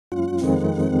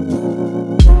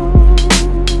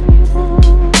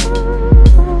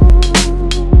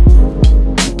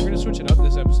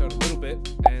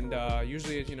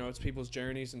people's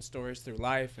journeys and stories through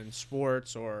life and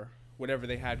sports or whatever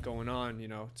they had going on, you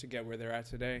know, to get where they're at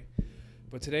today.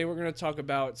 But today we're going to talk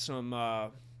about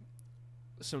some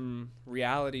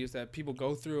realities that people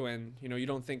go through and, you know, you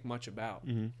don't think much about,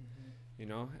 you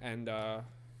know. And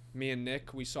me and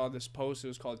Nick, we saw this post. It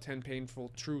was called 10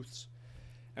 Painful Truths.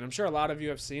 And I'm sure a lot of you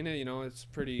have seen it. You know, it's a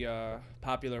pretty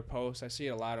popular post. I see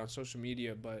it a lot on social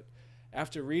media. But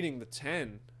after reading the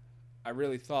 10, I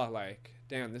really thought, like,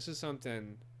 damn, this is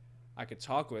something I could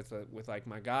talk with like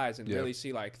my guys and really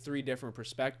see like 3 different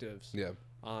perspectives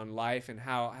on life and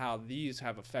how these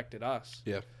have affected us.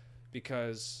 Yeah.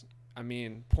 Because, I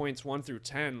mean, points 1 through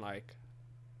 10, like,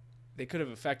 they could have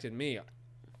affected me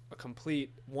a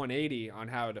complete 180 on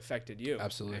how it affected you.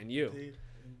 Absolutely. And you. Indeed.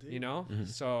 You know?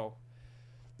 So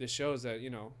this shows that, you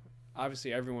know,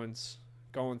 obviously everyone's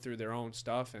going through their own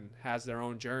stuff and has their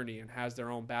own journey and has their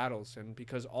own battles. And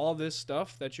because all this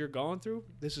stuff that you're going through,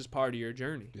 this is part of your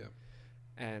journey. Yeah.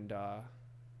 And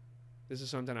this is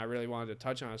something I really wanted to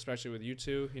touch on, especially with you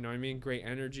two. You know what I mean? Great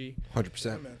energy.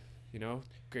 100%. You know,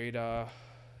 great,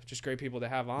 just great people to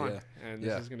have on. Yeah. And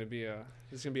this is gonna be a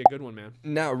good one, man.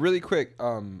 Now, really quick,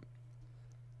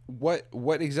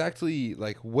 what exactly,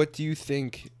 like, what do you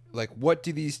think? Like, what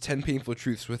do these 10 painful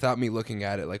truths, without me looking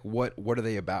at it, like, what are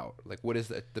they about? Like, what is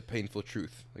the painful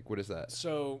truth? Like, what is that?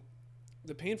 So,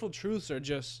 the painful truths are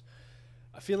just,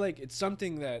 I feel like it's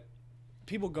something that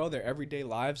people go their everyday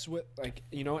lives with, like,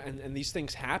 you know, and these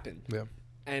things happen. Yeah.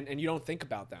 And you don't think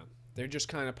about them. They're just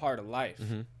kind of part of life.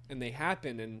 And they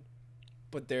happen,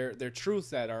 but they're truths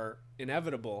that are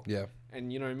inevitable. Yeah.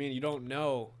 And you know what I mean? You don't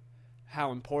know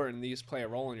how important these play a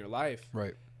role in your life.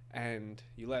 Right. And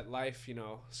you let life, you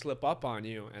know, slip up on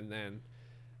you, and then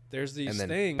there's these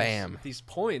things, bam, these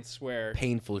points where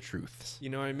painful truths. You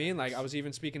know what I mean? Like, I was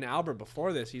even speaking to Albert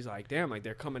before this. He's like, "Damn, like,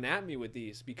 they're coming at me with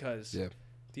these because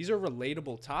these are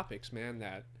relatable topics, man.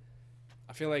 That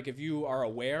I feel like if you are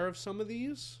aware of some of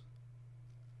these,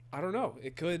 I don't know,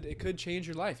 it could change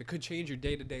your life. It could change your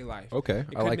day-to-day life. Okay,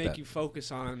 it could make you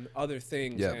focus on other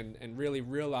things and really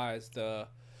realize the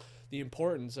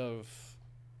importance of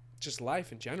just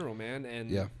life in general, man,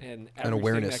 and everything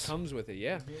awareness that comes with it.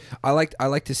 Yeah. I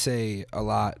like to say a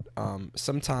lot,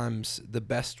 sometimes the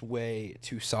best way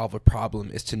to solve a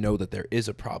problem is to know that there is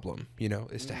a problem, you know,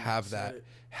 is to have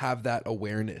that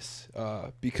awareness,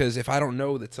 because if I don't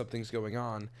know that something's going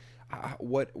on,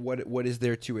 what is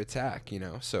there to attack, you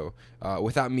know? So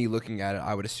without me looking at it,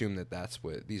 I would assume that that's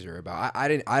what these are about. I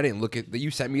didn't look at you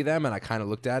sent me them and I kind of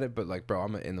looked at it, but like, bro,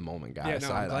 I'm an in the moment guy. Yeah, no,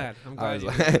 so I'm glad. I was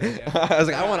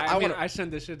like, I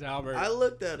sent this shit to Albert. I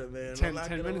looked at it, man.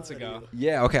 10 minutes ago.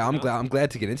 Yeah, okay. I'm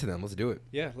glad to get into them. Let's do it.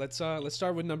 Yeah, let's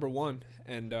start with number 1,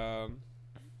 and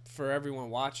for everyone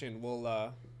watching,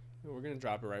 we're gonna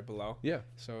drop it right below. Yeah.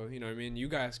 So you know what I mean, you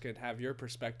guys could have your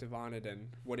perspective on it and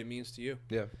what it means to you.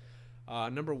 Yeah.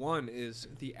 Number 1 is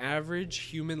the average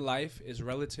human life is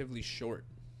relatively short.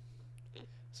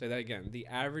 Say that again. The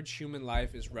average human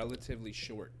life is relatively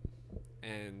short.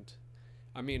 And,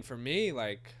 I mean, for me,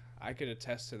 like, I could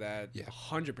attest to that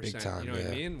 100%. Big time, you know what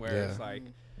I mean? Where it's like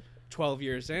 12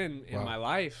 years in my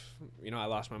life, you know, I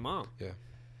lost my mom. Yeah.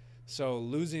 So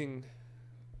losing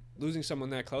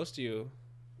someone that close to you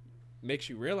makes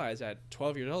you realize at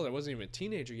 12 years old, I wasn't even a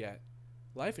teenager yet.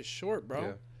 Life is short, bro.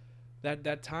 Yeah.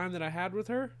 That time that I had with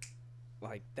her,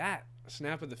 like that,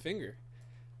 snap of the finger.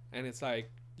 And it's like,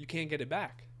 you can't get it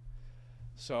back.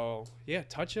 So, yeah,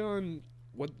 touch on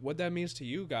what that means to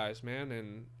you guys,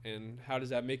 man, and how does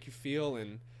that make you feel?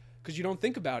 And because you don't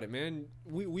think about it, man.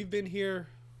 We've been here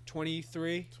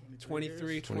 23.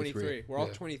 We're all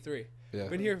 23. Yeah.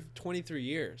 Been here 23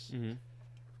 years.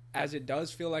 As it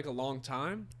does feel like a long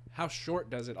time, how short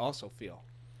does it also feel?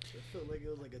 It felt like it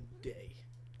was like a day.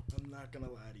 I'm not going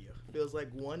to lie to you. Feels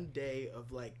like one day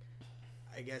of, like,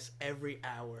 I guess every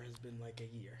hour has been like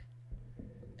a year.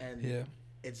 And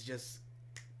it's just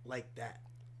like that.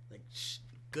 Like,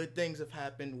 good things have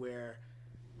happened where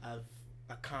I've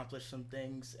accomplished some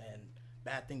things, and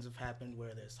bad things have happened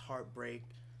where there's heartbreak,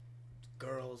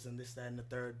 girls, and this, that, and the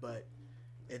third. But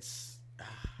it's,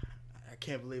 I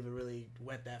can't believe it really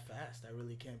went that fast. I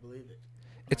really can't believe it.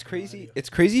 It's crazy. It's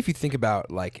crazy if you think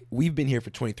about, like, we've been here for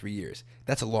 23 years.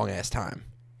 That's a long ass time.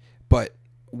 But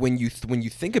when you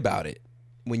think about it,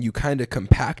 when you kind of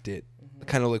compact it,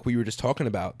 kind of like we were just talking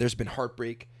about, there's been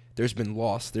heartbreak, there's been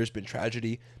loss, there's been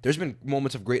tragedy, there's been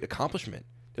moments of great accomplishment.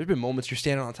 There's been moments you're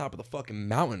standing on top of the fucking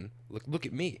mountain. Look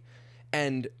at me.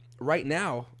 And right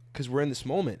now, because we're in this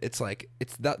moment, it's like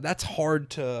that's hard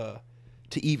to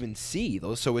even see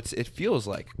though. So it feels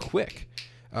like quick,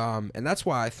 and that's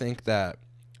why I think that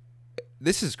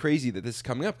this is crazy that this is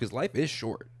coming up, because life is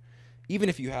short. even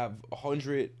if you have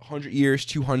 100 years,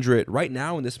 200, right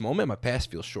now in this moment, my past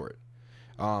feels short.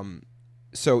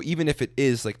 So even if it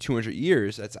is like 200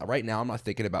 years, that's right now I'm not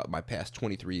thinking about my past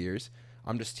 23 years.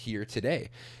 I'm just here today.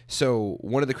 So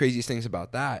one of the craziest things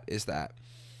about that is that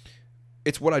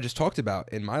it's what I just talked about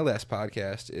in my last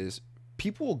podcast is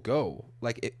people will go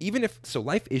like even if so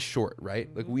life is short,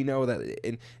 right? Like we know that.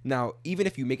 And now even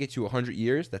if you make it to 100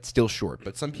 years, that's still short.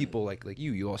 But some people like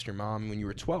you lost your mom when you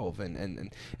were 12,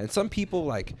 and some people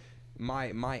like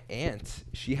my aunt,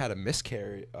 she had a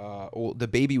miscarriage. The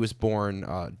baby was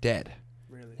born dead.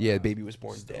 Really? Yeah, the baby was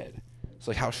born dead. It's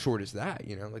like, how short is that?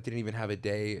 You know, like they didn't even have a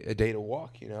day to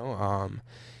walk. You know,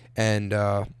 and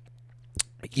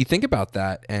you think about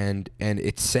that, and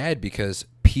it's sad because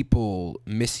people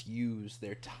misuse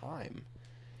their time,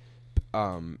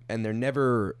 and they're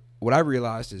never. What I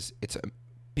realized is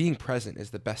being present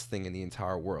is the best thing in the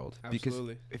entire world.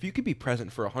 Absolutely. Because if you could be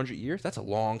present for 100 years, that's a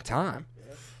long time.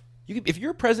 Yeah. If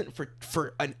you're present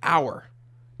for an hour,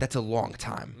 that's a long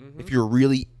time. Mm-hmm. If you're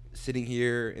really sitting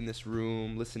here in this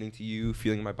room, listening to you,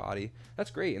 feeling my body,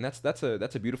 that's great, and that's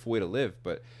a beautiful way to live.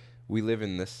 But we live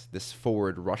in this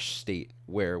forward rush state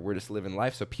where we're just living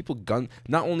life. So people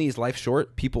not only is life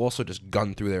short, people also just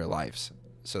gun through their lives.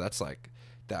 So that's like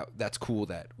that's cool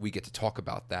that we get to talk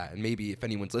about that. And maybe if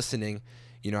anyone's listening,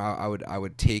 you know, I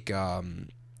would take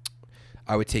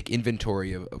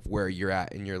inventory of where you're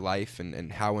at in your life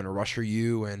and how in a rush are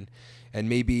you, and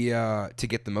maybe to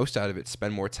get the most out of it,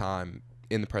 spend more time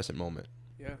in the present moment.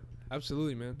 Yeah,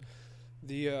 absolutely, man.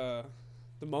 The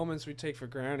moments we take for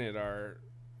granted are,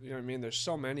 you know what I mean? There's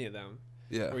so many of them.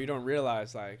 Yeah. Where you don't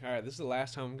realize, like, all right, this is the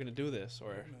last time I'm gonna do this,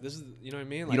 or this is, you know what I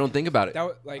mean? Like, you don't think about it.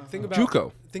 Think about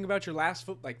JUCO. Think about your last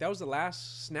like that was the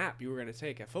last snap you were gonna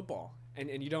take at football,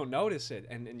 and you don't notice it,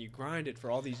 and you grind it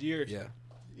for all these years. Yeah.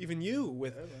 Even you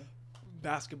with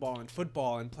basketball and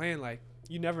football and playing, like,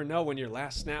 you never know when your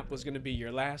last snap was gonna be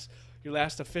your last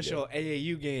official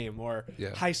AAU game or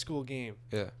high school game.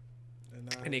 Yeah.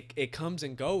 And it comes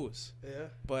and goes. Yeah.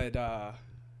 But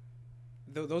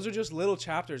those are just little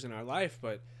chapters in our life.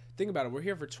 But think about it. We're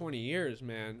here for 20 years,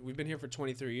 man. We've been here for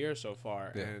 23 years so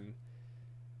far. Yeah. And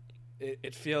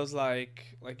it feels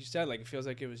like you said, like it feels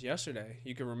like it was yesterday.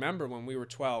 You can remember when we were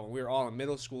 12 and we were all in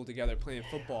middle school together playing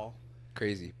football.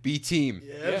 Crazy. B team.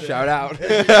 Yeah, shout out.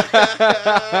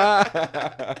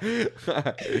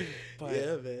 But,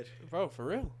 yeah, man. Bro, for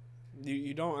real.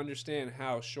 You don't understand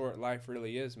how short life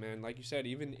really is, man. Like you said,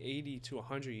 even 80 to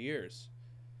 100 years.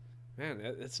 Man,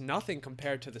 it's nothing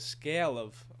compared to the scale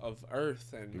of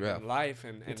Earth and life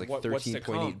and it's like what's to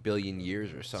come. 13.8 billion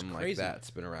years or something like that. It's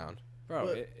been around.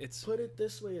 Bro, it's put it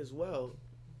this way as well.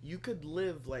 You could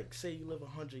live, like, say you live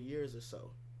 100 years or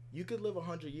so. You could live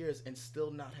 100 years and still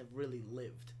not have really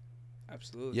lived.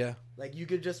 Absolutely. Yeah. Like, you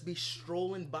could just be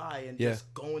strolling by and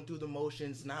just going through the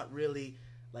motions, not really,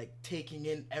 like, taking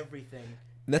in everything.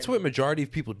 And that's what majority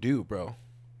of people do, bro.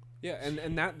 Yeah,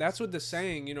 and that's what the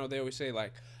saying, you know, they always say,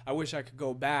 like, I wish I could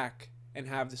go back and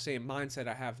have the same mindset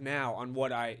I have now on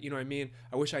what you know what I mean?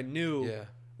 I wish I knew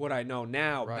what I know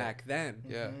now back then.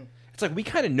 Yeah. Mm-hmm. It's like we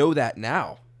kind of know that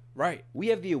now. Right. We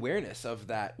have the awareness of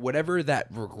that, whatever that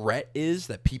regret is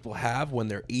that people have when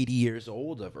they're 80 years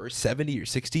old or 70 or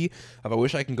 60, of I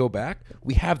wish I can go back.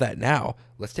 We have that now.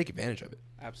 Let's take advantage of it.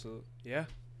 Absolutely. Yeah.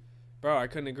 Bro, I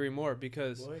couldn't agree more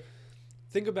because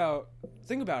think about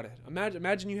it.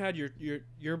 Imagine you had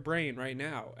your brain right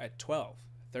now at 12,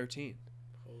 13.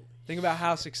 Think about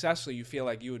how successful you feel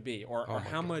like you would be, or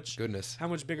how much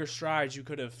bigger strides you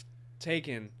could have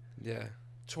taken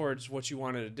towards what you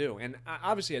wanted to do. And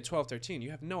obviously at 12, 13,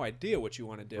 you have no idea what you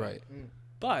want to do. Right.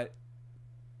 But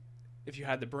if you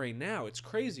had the brain now, it's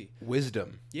crazy.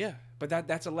 Wisdom. Yeah. But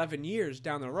that's 11 years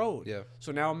down the road. Yeah.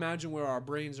 So now imagine where our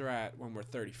brains are at when we're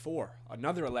 34.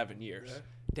 Another 11 years. Yeah.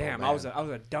 Damn, I was a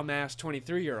dumbass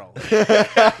 23-year-old. You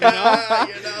know?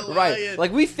 You're not lying. Right.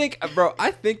 Like we think, bro.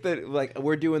 I think that like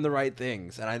we're doing the right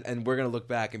things, and we're gonna look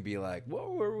back and be like, what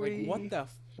were we? Like,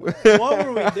 what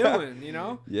were we doing? You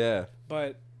know? Yeah.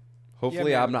 But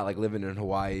hopefully, I'm not like living in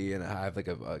Hawaii and I have like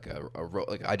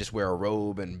like I just wear a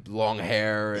robe and long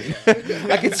hair.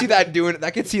 And I can see that doing it.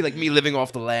 I can see like me living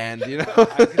off the land. You know?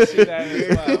 I can see that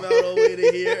as well. Came out all the way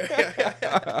to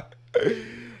here.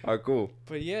 All right, cool.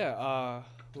 But yeah,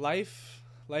 life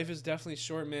is definitely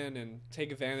short, man, and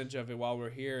take advantage of it while we're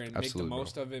here and make the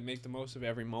most of it. Make the most of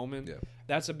every moment. Yeah.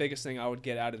 That's the biggest thing I would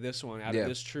get out of this one, out of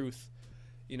this truth,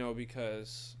 you know,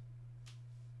 because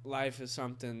life is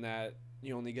something that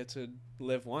you only get to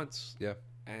live once. Yeah.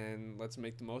 And let's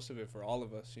make the most of it for all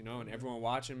of us, you know, and everyone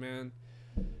watching, man.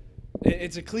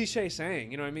 It's a cliche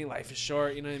saying, you know what I mean? Life is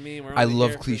short, you know what I mean? I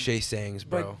love cliche sayings,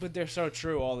 bro. But they're so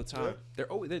true all the time.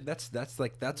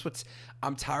 That's what's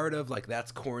I'm tired of. Like,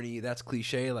 that's corny, that's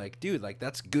cliche. Like, dude, like,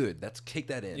 that's good. Take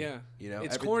that in. Yeah, you know,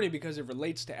 it's corny because it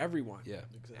relates to everyone. Yeah,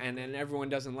 exactly. And everyone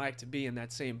doesn't like to be in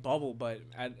that same bubble. But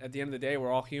at the end of the day,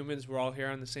 we're all humans. We're all here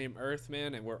on the same earth,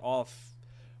 man, and we're all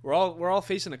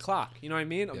facing a clock. You know what I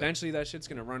mean? Yeah. Eventually, that shit's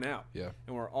gonna run out. Yeah,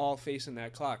 and we're all facing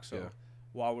that clock. So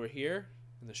while we're here,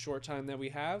 in the short time that we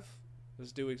have,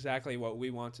 let's do exactly what we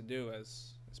want to do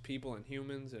as people and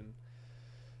humans and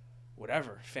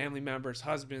whatever, family members,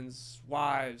 husbands,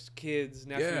 wives, kids,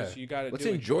 nephews. You got to let's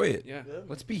enjoy it. Yeah,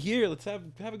 let's be here. Let's have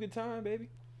a good time, baby.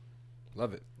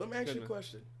 Love it. Let me ask you a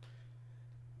question.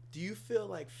 Do you feel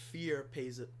like fear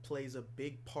plays a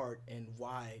big part in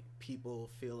why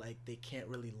people feel like they can't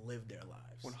really live their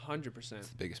lives? 100%. It's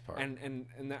the biggest part. And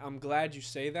I'm glad you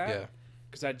say that. Yeah.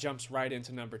 Because that jumps right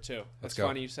into number 2. That's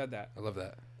funny you said that. I love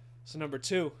that. So number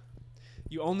 2,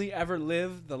 you only ever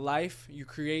live the life you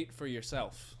create for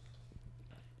yourself.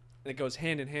 And it goes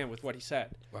hand in hand with what he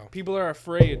said. Wow. People are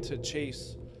afraid to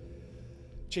chase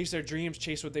their dreams,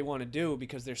 chase what they want to do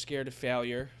because they're scared of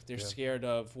failure. They're scared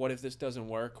of, what if this doesn't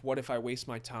work? What if I waste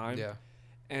my time? Yeah.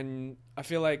 And I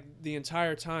feel like the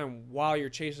entire time while you're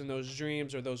chasing those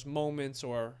dreams or those moments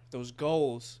or those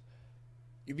goals,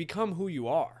 you become who you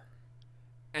are.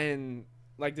 And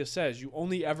like this says, you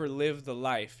only ever live the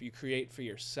life you create for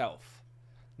yourself.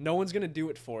 No one's going to do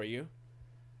it for you.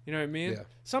 You know what I mean? Yeah.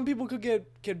 Some people could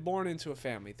get born into a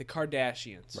family, the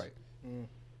Kardashians. Right. Mm.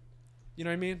 You know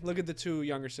what I mean? Look at the 2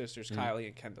 younger sisters, Kylie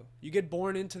and Kendall. You get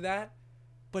born into that,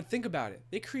 but think about it.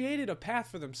 They created a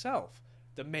path for themselves.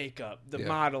 The makeup, the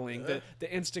modeling, the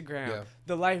Instagram,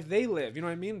 the life they live. You know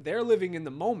what I mean? They're living in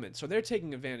the moment, so they're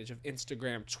taking advantage of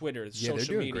Instagram, Twitter,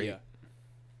 social media. Great.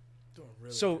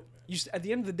 Really so at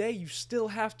the end of the day, you still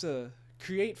have to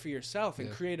create for yourself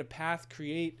and create a path,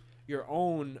 create your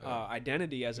own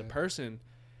identity as a person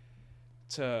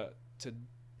to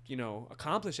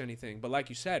accomplish anything. But like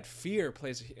you said, fear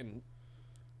plays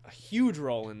a huge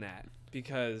role in that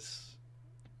because,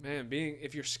 man,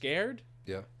 if you're scared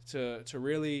to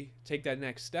really take that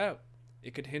next step,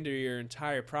 it could hinder your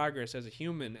entire progress as a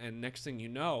human. And next thing you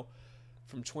know,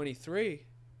 from 23,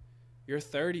 you're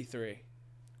 33.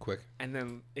 Quick. And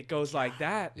then it goes like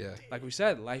that. Yeah. Like we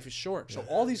said, life is short. So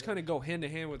all these kind of go hand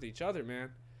in hand with each other, man.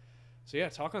 So yeah,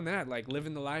 talk on that. Like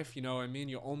living the life, you know what I mean?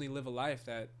 You only live a life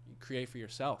that you create for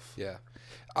yourself. Yeah.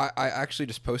 I actually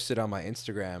just posted on my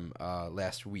Instagram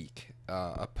last week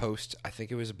a post, I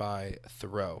think it was by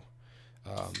Thoreau.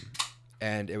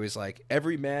 And it was like,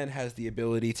 every man has the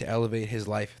ability to elevate his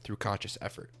life through conscious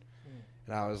effort.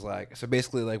 And I was like, so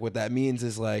basically like what that means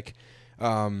is like,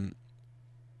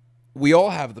 we all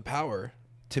have the power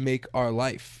to make our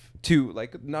life, to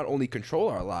like not only control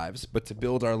our lives, but to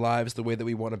build our lives the way that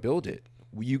we want to build it.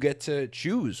 You get to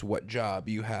choose what job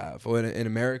you have, or in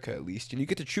America at least, and you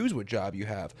get to choose what job you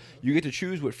have. You get to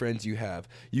choose what friends you have.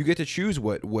 You get to choose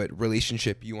what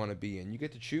relationship you want to be in. You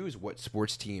get to choose what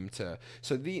sports team to.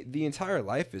 So the entire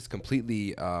life is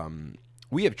completely.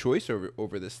 We have choice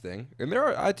over this thing, and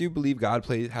I do believe God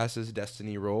has his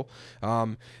destiny role,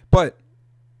 but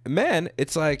man,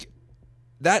 it's like.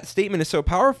 That statement is so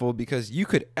powerful because you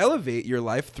could elevate your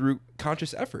life through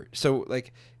conscious effort. So,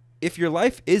 like, if your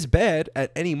life is bad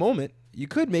at any moment, you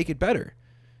could make it better.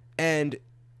 And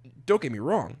don't get me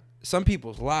wrong, some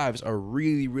people's lives are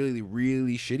really, really,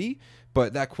 really shitty.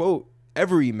 But that quote,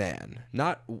 every man,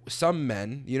 not some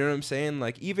men, you know what I'm saying?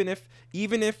 Like, even if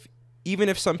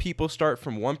some people start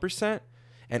from 1%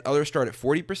 and others start at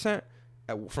 40%,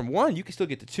 from 1, you can still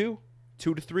get to 2.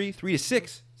 2 to 3, 3 to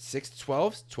 6, 6 to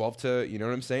 12, 12 to, you know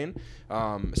what I'm saying?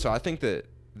 So I think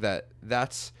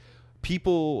that's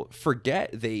people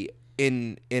forget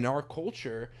in our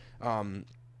culture,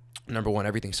 number one,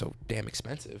 everything's so damn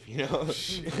expensive, you know?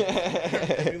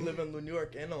 We live in New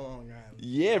York and Long Island.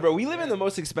 Yeah, bro, we live in the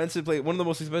most expensive place, one of the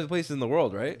most expensive places in the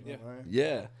world, right? Yeah.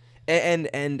 Yeah.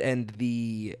 And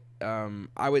the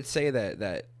I would say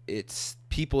that it's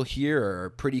people here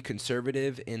are pretty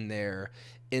conservative in their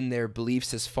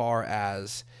beliefs as far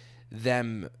as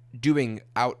them doing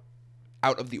out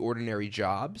of the ordinary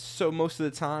jobs. So most of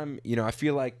the time, you know, I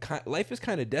feel like life is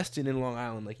kind of destined in Long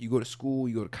Island. Like you go to school,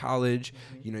 you go to college,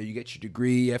 you know, you get your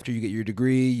degree. After you get your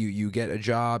degree, you get a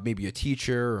job, maybe a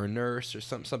teacher or a nurse or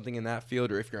something in that field.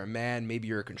 Or if you're a man, maybe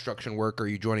you're a construction worker,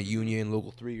 you join a union,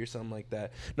 Local 3 or something like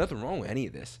that. Nothing wrong with any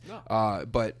of this. No.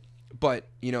 But But,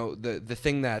 you know, the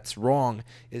thing that's wrong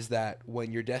is that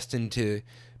when you're destined to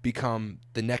become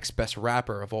the next best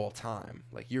rapper of all time,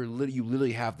 like you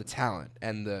literally have the talent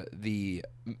and the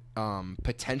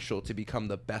potential to become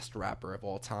the best rapper of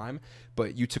all time,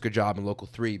 but you took a job in Local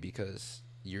 3 because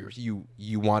you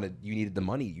needed the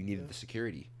money, you needed the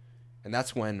security. And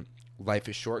that's when Life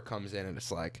is Short comes in, and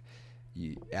it's like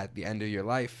at the end of your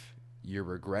life you're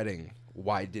regretting,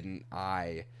 why didn't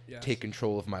I take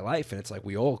control of my life? And it's like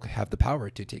we all have the power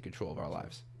to take control of our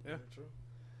lives. Yeah, true.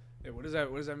 Hey, what does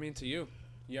that mean to you?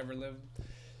 You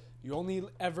only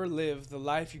ever live the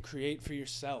life you create for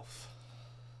yourself.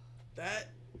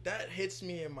 That hits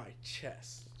me in my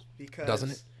chest, because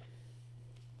doesn't it?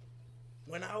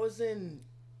 When I was in,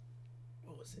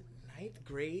 what was it, ninth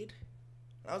grade?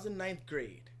 When I was in ninth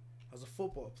grade, I was a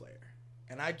football player,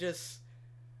 and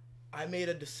I made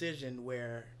a decision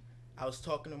where I was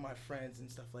talking to my friends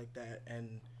and stuff like that,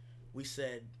 and we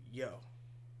said, yo,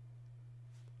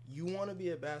 you want to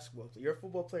be a basketball player. You're a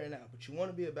football player now, but you want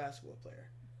to be a basketball player.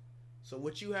 So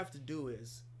what you have to do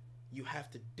is you have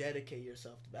to dedicate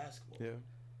yourself to basketball. Yeah.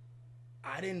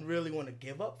 I didn't really want to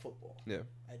give up football. Yeah.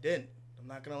 I didn't. I'm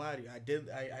not going to lie to you. I did.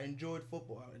 I enjoyed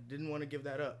football. I didn't want to give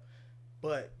that up.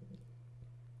 But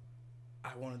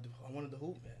I wanted to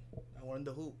hoop, man. I wanted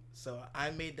to hoop. So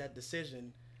I made that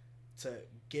decision to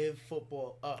give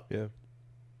football up. Yeah.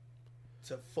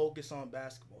 To focus on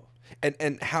basketball.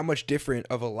 And how much different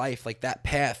of a life, like that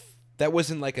path, that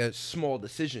wasn't like a small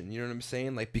decision, you know what I'm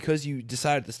saying? Like, because you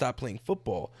decided to stop playing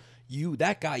football,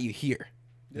 that got you here,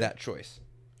 that choice.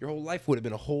 Your whole life would have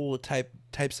been a whole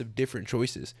types of different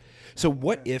choices. So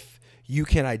what if you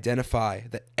can identify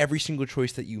that every single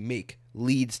choice that you make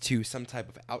leads to some type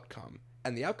of outcome,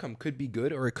 and the outcome could be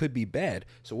good or it could be bad?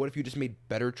 So what if you just made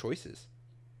better choices?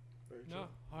 No,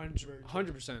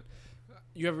 100%.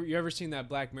 You ever seen that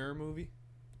Black Mirror movie?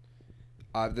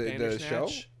 The show?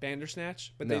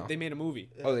 Bandersnatch, but no. they made a movie.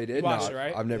 Oh, they did? You watched it,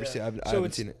 right? I've never seen it. I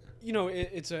haven't seen it. You know,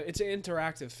 it's an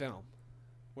interactive film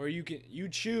where you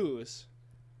choose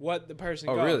what the person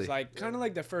goes. Really? Like kind of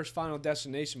like the first Final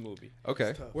Destination movie.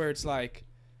 Okay. Where it's like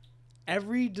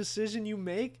every decision you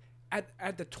make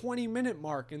at the 20-minute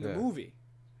mark in the movie,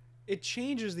 it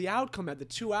changes the outcome at the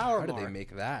 2-hour mark. How did they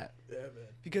make that? Yeah, man.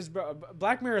 Because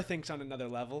Black Mirror thinks on another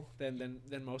level than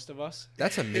most of us.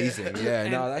 That's amazing. Yeah,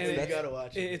 that's you gotta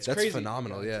watch it. It's that's crazy.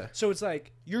 Phenomenal. Yeah. So it's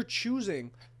like you're choosing,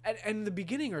 and in the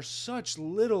beginning are such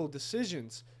little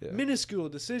decisions, minuscule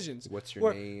decisions. What's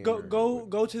your name?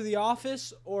 Go to the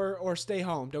office or stay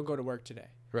home. Don't go to work today.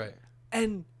 Right.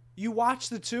 And you watch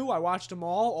the two. I watched them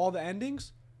all the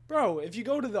endings, bro. If you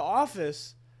go to the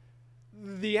office,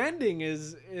 the ending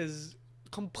is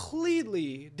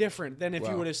completely different than if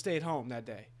you would have stayed home that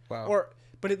day. Wow.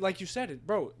 But like you said,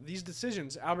 bro, these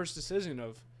decisions, Albert's decision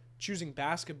of choosing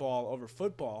basketball over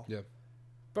football,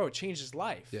 bro, it changed his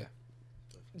life. Yeah.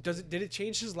 Did it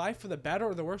change his life for the better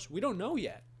or the worse? We don't know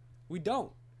yet. We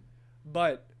don't.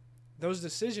 But those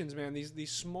decisions, man,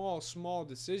 these small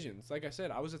decisions. Like I said,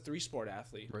 I was a 3-sport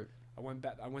athlete. Right. I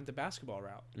went the basketball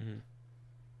route. Mm-hmm.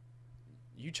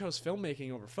 You chose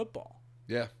filmmaking over football.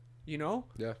 Yeah. You know?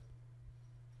 Yeah.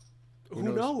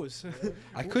 Who knows?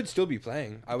 I could still be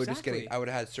playing. I would I would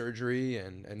have had surgery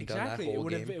and done that whole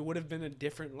game. It would have been a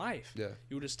different life. Yeah.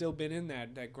 You would have still been in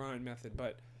that grind method.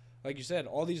 But like you said,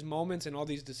 all these moments and all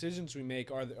these decisions we make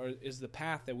is the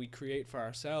path that we create for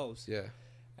ourselves. Yeah.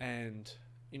 And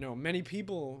you know, many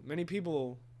people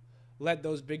let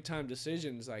those big time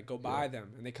decisions like go by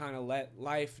them, and they kind of let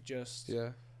life just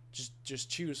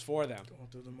choose for them. Going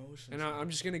through the motions. And I'm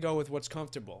just gonna go with what's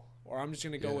comfortable, or I'm just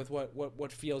gonna go with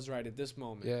what feels right at this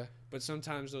moment. Yeah. But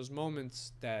sometimes those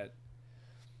moments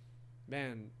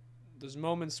those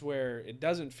moments where it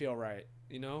doesn't feel right,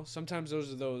 you know, sometimes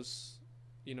those are those,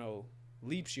 you know,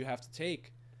 leaps you have to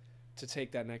take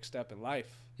that next step in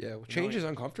life. Yeah. Well, change is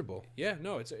uncomfortable. Yeah.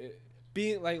 No,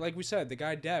 being like we said, the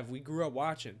guy Dev, we grew up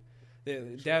watching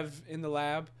Dev in the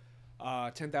lab,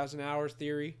 10,000 hours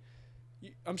theory.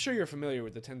 I'm sure you're familiar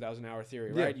with the 10,000 hour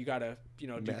theory, right? You got to,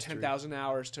 do 10,000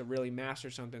 hours to really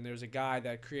master something. There's a guy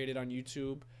that created on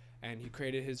YouTube, and he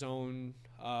created his own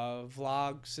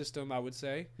vlog system, I would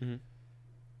say.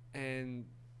 Mm-hmm. And,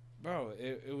 bro,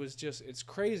 it was just, it's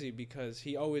crazy because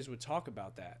he always would talk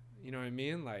about that. You know what I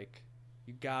mean? Like,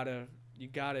 you gotta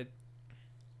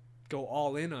go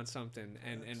all in on something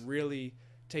and really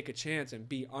take a chance and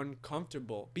be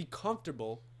uncomfortable. Be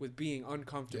comfortable with being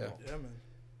uncomfortable. Yeah, man.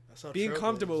 Being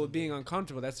comfortable with being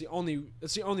uncomfortable, that's the only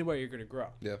way you're gonna grow.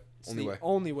 Yeah.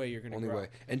 Only way you're gonna grow. Only way.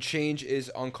 And change is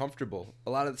uncomfortable. A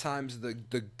lot of the times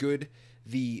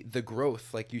the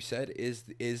growth, like you said, is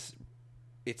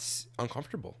it's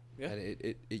uncomfortable. Yeah. And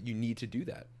it you need to do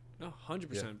that. No,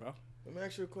 100%, bro. Let me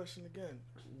ask you a question again.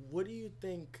 What do you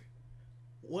think?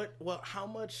 How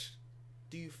much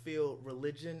do you feel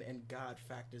religion and God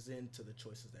factors into the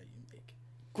choices that you make?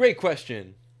 Great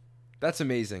question. That's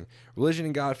amazing. Religion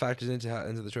and God factors into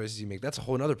the choices you make. That's a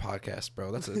whole nother podcast,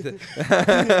 bro. That's you know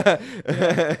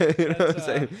what I'm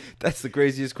saying? That's the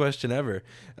craziest question ever.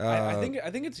 I think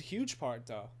it's a huge part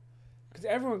though, because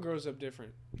everyone grows up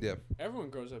different. Yeah.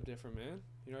 Everyone grows up different, man.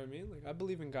 You know what I mean? Like I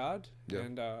believe in God,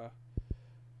 and I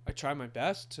try my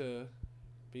best to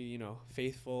be, you know,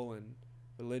 faithful and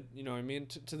you know what I mean,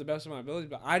 to the best of my ability.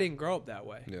 But I didn't grow up that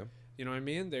way. Yeah. You know what I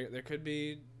mean? There could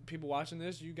be people watching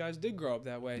this. You guys did grow up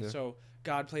that way, so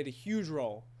God played a huge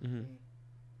role. Mm-hmm.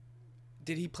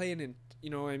 Did he play you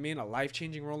know what I mean, a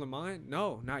life-changing role in mine?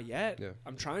 No, not yet. Yeah.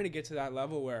 I'm trying to get to that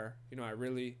level where, you know, I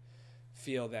really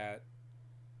feel that,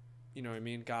 you know what I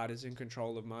mean, God is in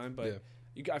control of mine, but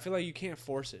I feel like you can't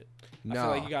force it. No, I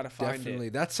feel like you got to find definitely.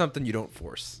 it. That's something you don't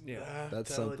force. Yeah.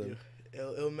 That's something.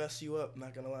 It'll mess you up, I'm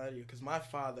not going to lie to you, cuz my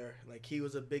father, like, he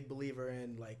was a big believer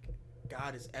in, like,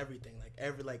 God is everything.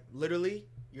 Like literally,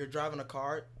 you're driving a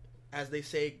car, as they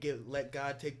say, let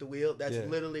God take the wheel. That's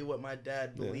literally what my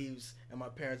dad believes and my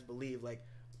parents believe, like,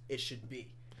 it should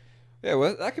be. Yeah,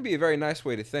 well, that could be a very nice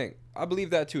way to think. I believe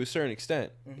that to a certain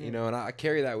extent, you know, and I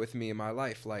carry that with me in my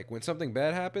life. Like, when something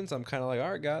bad happens, I'm kind of like,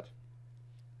 all right, God,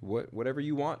 whatever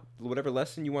you want, whatever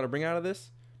lesson you want to bring out of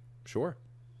this, sure,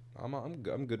 I'm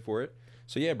good for it.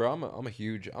 So yeah, bro,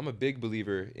 I'm a big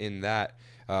believer in that.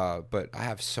 But I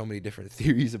have so many different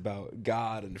theories about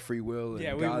God and free will.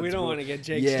 And we don't want to get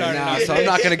Jake started. So I'm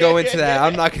not gonna go into that.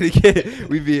 I'm not gonna get.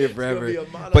 We'd be here forever.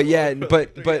 But yeah,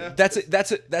 but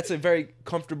that's a very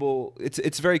comfortable.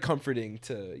 It's very comforting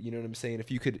to, you know what I'm saying.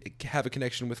 If you could have a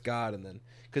connection with God, and then,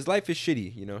 because life is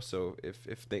shitty, you know. So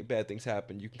if bad things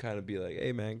happen, you can kind of be like,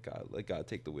 hey man, God, let God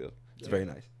take the wheel. It's very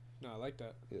nice. No, I like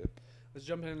that. Yeah. Let's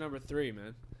jump into number 3,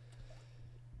 man.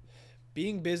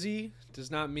 Being busy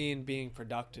does not mean being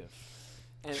productive.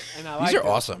 And I like These are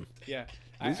awesome. Yeah.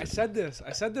 I said this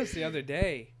the other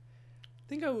day.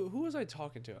 Who was I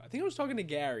talking to? I think I was talking to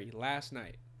Gary last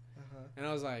night. And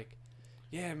I was like,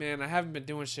 yeah, man, I haven't been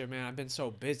doing shit, man. I've been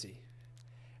so busy.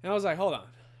 And I was like, hold on.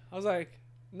 I was like,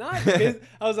 not busy.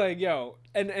 I was like, yo.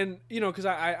 And you know, because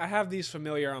I have these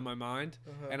familiar on my mind.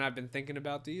 And I've been thinking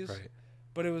about these. Right.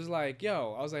 But it was like,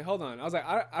 yo. I was like, hold on. I was like,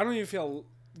 I don't even feel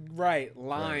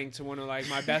lying to one of like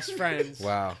my best friends.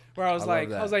 Wow. Where I was like,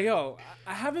 yo,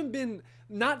 I haven't been,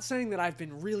 not saying that I've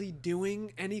been really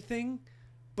doing anything,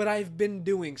 but I've been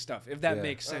doing stuff, if that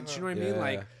makes sense. You know what I mean?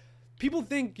 Like, people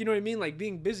think, you know what I mean, like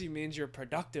being busy means you're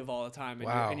productive all the time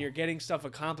and you're getting stuff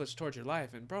accomplished towards your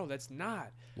life. And bro, that's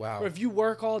not. Wow. Or if you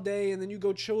work all day and then you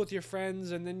go chill with your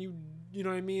friends and then you know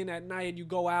what I mean, at night you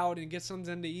go out and get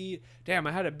something to eat. Damn,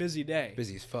 I had a busy day.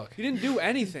 Busy as fuck. You didn't do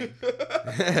anything.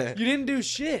 You didn't do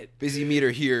shit. Busy meter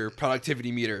here,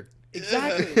 productivity meter.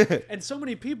 Exactly. And so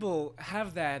many people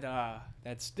have that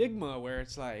stigma where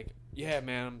it's like, yeah,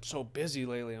 man, I'm so busy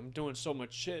lately. I'm doing so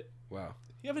much shit. Wow.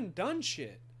 You haven't done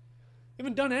shit. You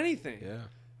haven't done anything. Yeah.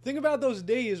 Think about those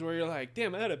days where you're like,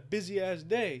 damn, I had a busy-ass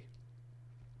day.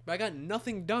 But I got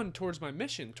nothing done towards my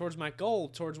mission, towards my goal,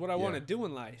 towards what I want to do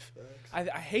in life. I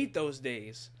hate those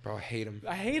days. Bro, I hate them.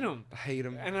 I hate them. I hate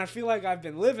them. And I feel like I've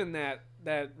been living that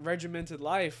regimented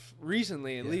life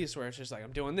recently, at least, where it's just like,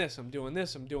 I'm doing this, I'm doing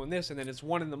this, I'm doing this, and then it's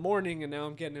 1 a.m, and now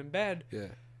I'm getting in bed. Yeah.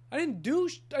 I didn't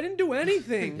do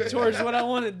anything towards what I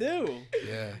want to do.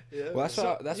 Yeah. Well,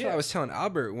 that's what I was telling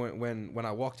Albert when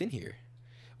I walked in here.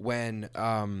 When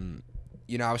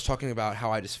you know, I was talking about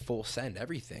how I just full send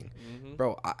everything. Mm-hmm.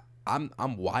 Bro,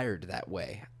 I'm wired that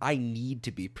way. I need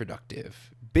to be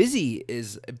productive. Busy.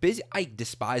 I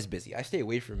despise busy. I stay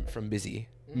away from busy.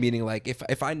 Meaning, like,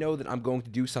 if I know that I'm going to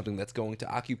do something that's going to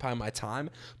occupy my time,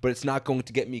 but it's not going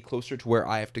to get me closer to where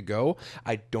I have to go,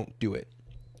 I don't do it.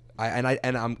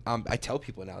 I tell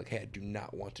people now, like, hey, I do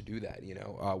not want to do that. You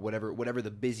know, whatever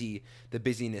the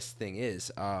busyness thing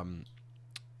is.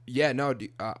 Yeah, no,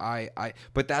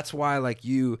 but that's why, like,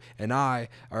 you and I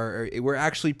we're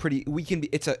actually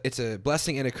it's a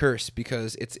blessing and a curse,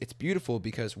 because it's beautiful,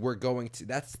 because we're going to,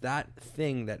 that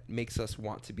thing that makes us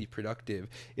want to be productive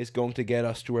is going to get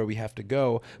us to where we have to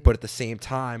go, but at the same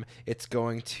time, it's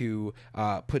going to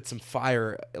light some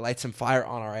fire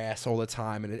on our ass all the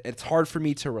time, and it's hard for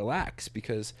me to relax,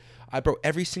 because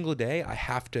every single day I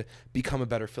have to become a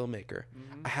better filmmaker.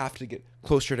 Mm-hmm. I have to get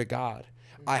closer to God.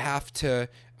 I have to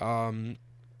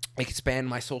expand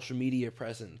my social media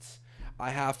presence. I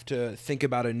have to think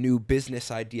about a new business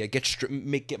idea,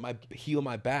 heal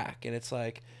my back. And it's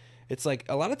like, It's like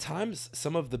a lot of times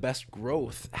some of the best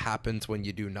growth happens when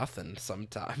you do nothing.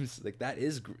 Sometimes like that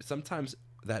is sometimes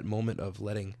that moment of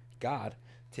letting God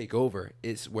take over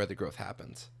is where the growth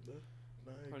happens.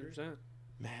 100%.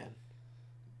 Man,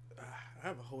 I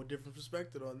have a whole different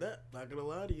perspective on that. Not gonna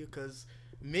lie to you, because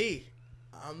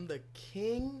I'm the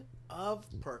king of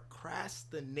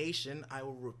procrastination. I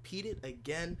will repeat it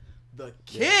again. The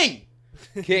king.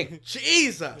 King.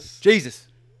 Jesus.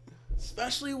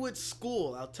 Especially with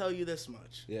school, I'll tell you this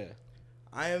much. Yeah.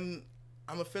 I'm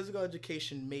a physical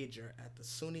education major at the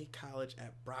SUNY College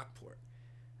at Brockport.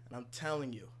 And I'm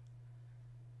telling you,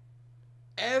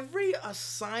 every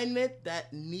assignment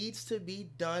that needs to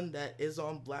be done that is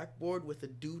on Blackboard with a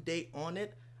due date on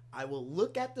it, I will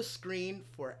look at the screen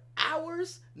for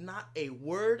hours, not a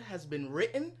word has been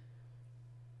written,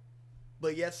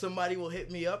 but yet somebody will hit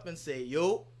me up and say,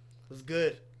 yo, what's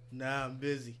good? Nah, I'm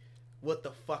busy. What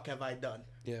the fuck have I done?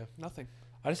 Yeah. Nothing.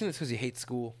 I just think it's because you hate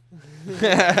school.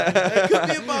 It could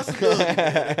be a possibility,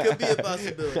 man. It could be a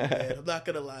possibility, man. I'm not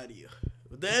going to lie to you.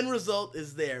 The end result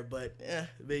is there, but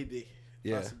maybe.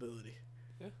 Possibility.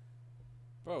 Yeah.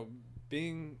 Bro,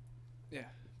 being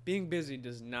busy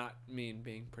does not mean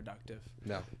being productive.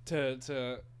 No.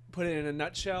 To put it in a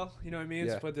nutshell, you know what I mean?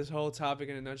 Yeah. To put this whole topic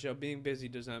in a nutshell, being busy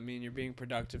does not mean you're being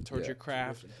productive towards your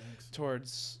craft,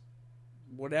 towards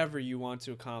whatever you want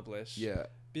to accomplish. Yeah.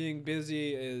 Being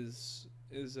busy is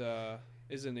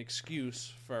an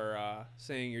excuse for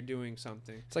saying you're doing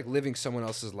something. It's like living someone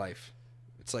else's life.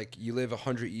 It's like you live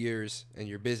 100 years and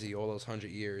you're busy all those 100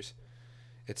 years.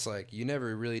 It's like you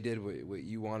never really did what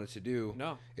you wanted to do.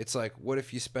 No. It's like, what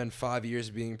if you spend 5 years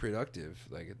being productive?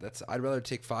 Like I'd rather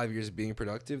take 5 years being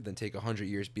productive than take 100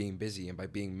 years being busy. And by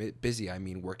being busy, I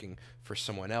mean working for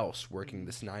someone else, working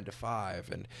this 9 to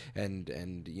 5,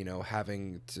 and you know,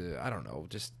 having to, I don't know,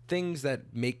 just things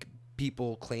that make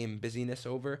people claim busyness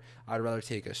over. I'd rather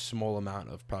take a small amount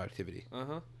of productivity.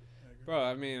 Bro,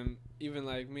 I mean, even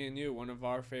like me and you, one of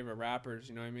our favorite rappers,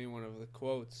 you know what I mean? One of the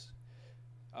quotes,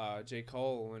 J.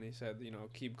 Cole, when he said, you know,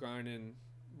 keep grinding,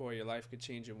 boy, your life could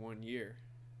change in 1 year.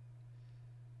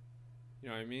 You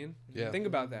know what I mean? Yeah. Think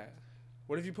about that.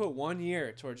 What if you put 1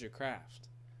 year towards your craft?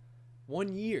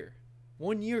 1 year.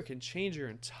 1 year can change your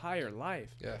entire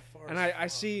life. Yeah. And I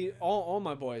see all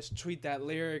my boys tweet that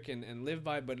lyric and live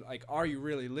by, but like, are you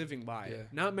really living by it?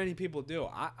 Not many people do.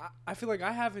 I feel like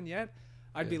I haven't yet.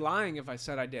 I'd be lying if I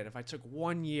said I did. If I took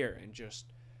 1 year and just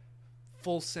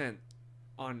full sent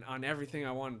on everything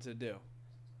I wanted to do.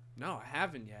 No, I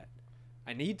haven't yet.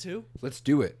 I need to. Let's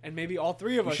do it. And maybe all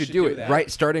three of us should do it that. right,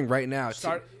 starting right now.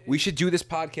 We should do this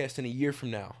podcast in a year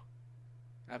from now.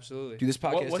 Absolutely. Do this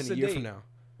podcast in a year from now.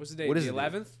 What's the date? What is the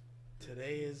 11th?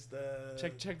 Today is the...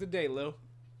 Check the date, Lou.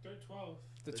 The 12th.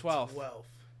 The 12th.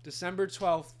 December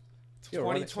 12th,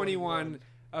 2021.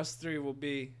 Us three will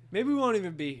be... Maybe we won't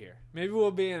even be here. Maybe we'll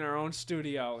be in our own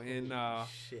studio in...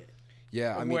 shit.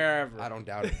 Yeah, I mean, wherever. I don't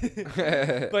doubt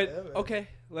it. But, okay,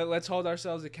 let's hold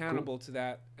ourselves accountable to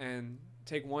that and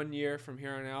take 1 year from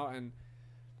here on out.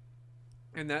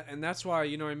 And that's why,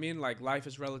 you know what I mean? Like, life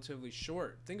is relatively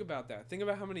short. Think about that. Think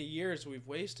about how many years we've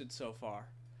wasted so far.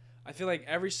 I feel like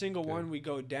every single one we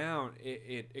go down,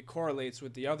 it correlates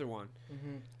with the other one.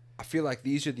 Mm-hmm. I feel like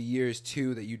these are the years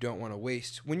too that you don't want to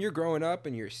waste. When you're growing up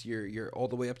and you're all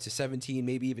the way up to 17,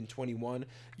 maybe even 21,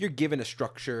 you're given a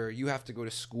structure. You have to go to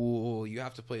school. You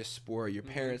have to play a sport. Your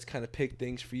parents kind of pick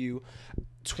things for you.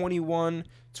 21,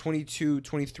 22,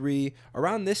 23,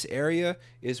 around this area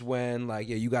is when, like,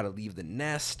 you got to leave the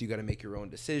nest. You got to make your own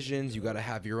decisions. You got to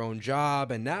have your own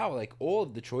job. And now, like, all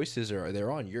of the choices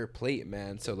they're on your plate,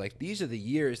 man. So, like, these are the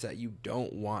years that you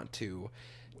don't want to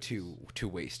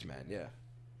waste, man. Yeah.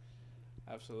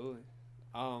 Absolutely.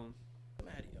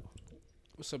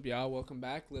 What's up, y'all? Welcome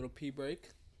back. Little pee break.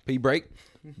 Pee break.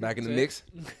 Back in the mix.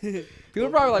 People are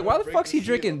probably like, why the fuck's he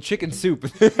drinking chicken soup?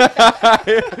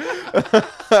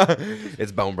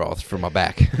 It's bone broth for my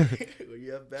back. When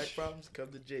you have back problems, come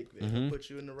to Jake, man. He'll put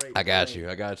you in the right I got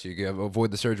you. You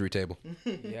avoid the surgery table.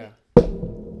 Yeah.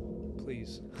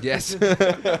 Please. Yes.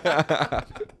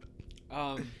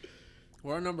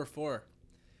 We're on number 4.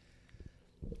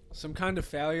 Some kind of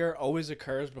failure always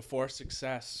occurs before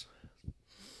success.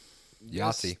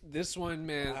 Yahtzee. This one,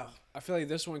 man, wow. I feel like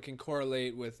this one can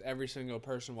correlate with every single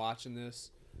person watching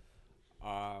this.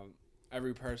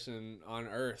 Every person on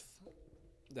earth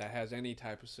that has any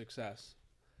type of success.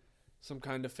 Some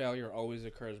kind of failure always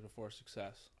occurs before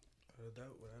success. Without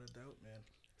a doubt, man.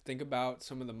 Think about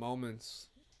some of the moments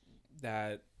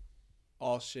that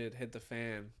all shit hit the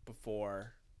fan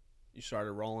before you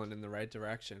started rolling in the right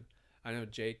direction. I know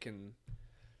Jake can,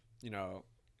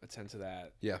 attend to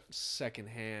that. Yeah.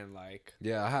 Secondhand, like.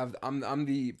 Yeah, I have.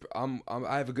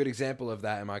 I have a good example of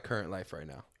that in my current life right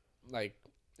now. Like,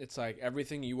 it's like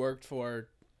everything you worked for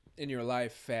in your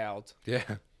life failed.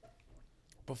 Yeah.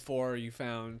 Before you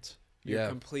found your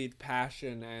complete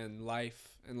passion and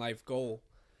life goal.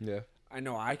 Yeah. I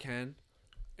know I can,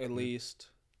 at least.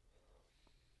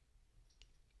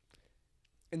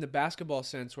 In the basketball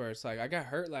sense, where it's like, I got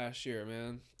hurt last year,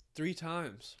 man. 3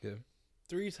 times. Yeah.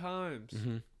 3 times.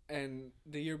 Mm-hmm. And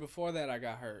the year before that, I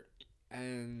got hurt.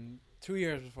 And 2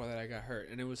 years before that, I got hurt.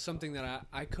 And it was something that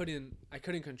I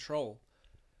couldn't control.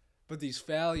 But these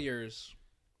failures,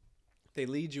 they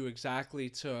lead you exactly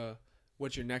to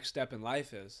what your next step in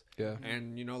life is. Yeah.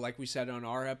 And, you know, like we said on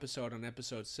our episode, on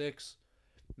episode 6,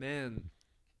 man,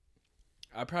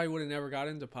 I probably would have never got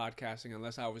into podcasting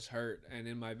unless I was hurt and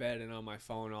in my bed and on my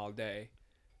phone all day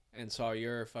and saw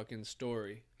your fucking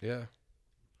story. Yeah.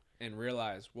 And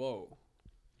realized, whoa,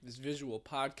 this visual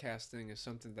podcasting is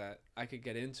something that I could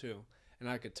get into and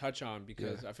I could touch on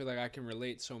because I feel like I can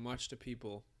relate so much to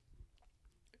people.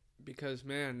 Because,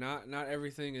 man, not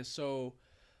everything is so,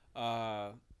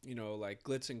 you know, like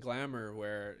glitz and glamour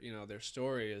where, you know, their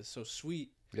story is so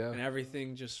sweet. Yeah. And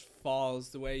everything just falls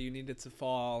the way you need it to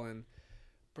fall. And,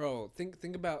 bro,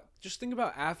 think about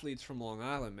athletes from Long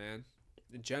Island, man,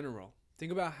 in general.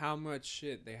 Think about how much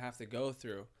shit they have to go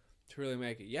through to really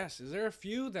make it. Yes, is there a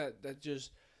few that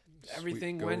just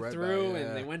everything went right through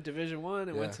and they went Division I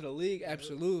and went to the league?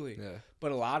 Absolutely. Yeah.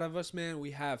 But a lot of us, man,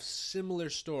 we have similar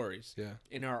stories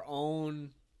in our own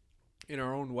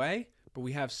way, but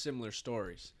we have similar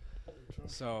stories.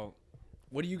 So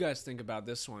what do you guys think about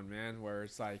this one, man, where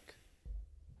it's like,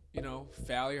 you know,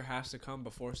 failure has to come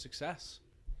before success?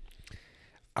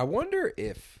 I wonder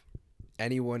if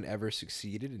anyone ever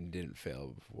succeeded and didn't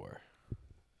fail before.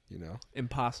 You know?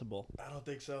 Impossible. I don't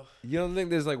think so. You don't think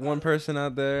there's like one person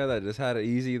out there that just had it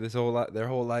easy their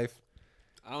whole life?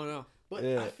 I don't know. But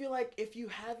I feel like if you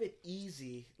have it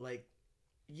easy, like,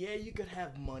 yeah, you could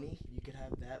have money, you could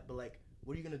have that, but like,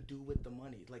 what are you gonna do with the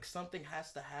money? Like, something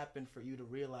has to happen for you to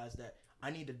realize that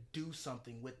I need to do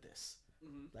something with this.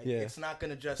 Mm-hmm. Like, it's not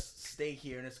gonna just stay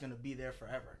here and it's gonna be there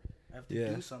forever. I have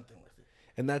to do something with it.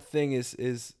 And that thing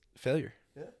is failure.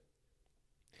 Yeah.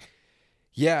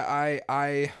 Yeah,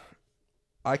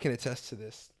 I can attest to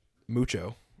this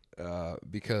mucho,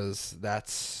 because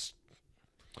that's,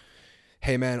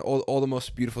 hey man, all the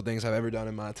most beautiful things I've ever done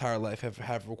in my entire life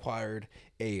have required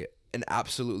an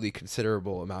absolutely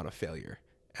considerable amount of failure,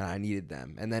 and I needed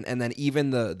them. And then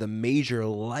even the major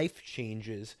life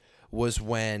changes was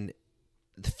when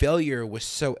the failure was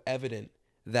so evident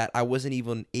that I wasn't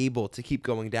even able to keep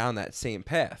going down that same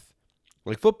path,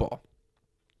 like football.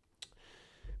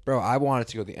 Bro, I wanted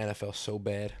to go to the NFL so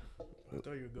bad. I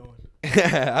thought you were going.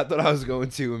 I thought I was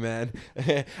going to, man.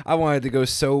 I wanted to go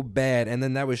so bad, and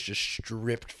then that was just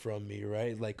stripped from me,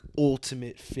 right? Like,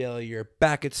 ultimate failure,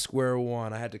 back at square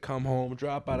one. I had to come home,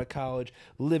 drop out of college,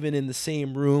 living in the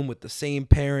same room with the same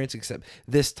parents, except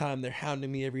this time they're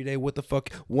hounding me every day. What the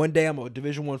fuck? One day I'm a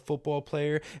Division I football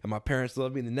player, and my parents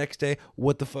love me, and the next day,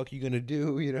 what the fuck you gonna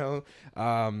do, you know?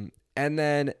 And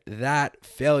then that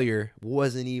failure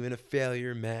wasn't even a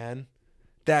failure, man.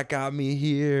 That got me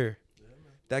here.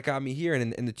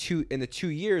 And in the 2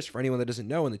 years, for anyone that doesn't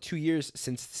know, in the 2 years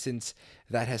since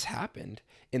that has happened,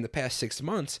 in the past 6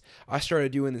 months, I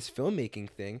started doing this filmmaking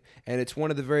thing, and it's one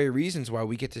of the very reasons why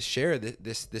we get to share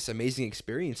this amazing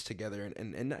experience together,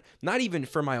 and not even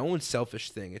for my own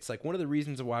selfish thing. It's like one of the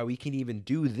reasons why we can even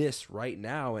do this right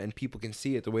now, and people can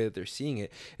see it the way that they're seeing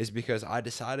it, is because I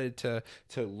decided to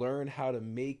learn how to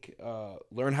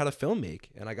filmmake,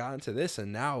 and I got into this,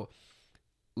 and now,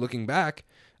 looking back,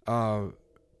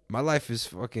 my life is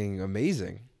fucking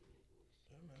amazing.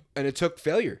 And it took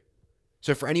failure.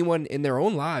 So for anyone in their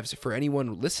own lives, for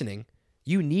anyone listening,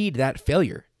 you need that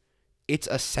failure. It's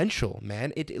essential,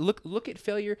 man. Look at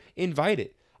failure, invite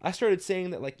it. I started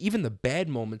saying that, like, even the bad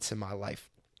moments in my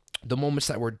life, the moments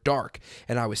that were dark,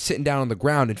 and I was sitting down on the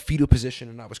ground in fetal position,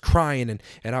 and I was crying,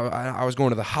 and I was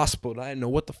going to the hospital, and I didn't know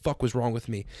what the fuck was wrong with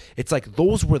me. It's like,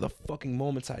 those were the fucking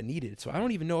moments I needed. So I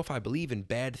don't even know if I believe in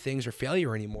bad things or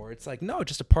failure anymore. It's like, no,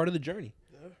 just a part of the journey.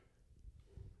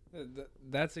 Yeah.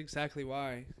 That's exactly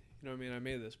why, you know what I mean, I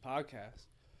made this podcast.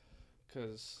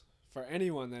 Because for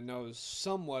anyone that knows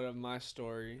somewhat of my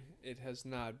story, it has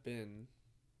not been,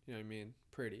 you know what I mean,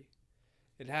 pretty.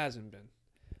 It hasn't been.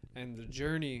 And the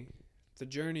journey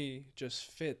just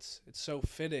fits. It's so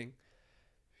fitting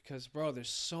because, bro, there's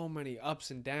so many ups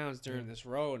and downs during this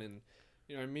road, and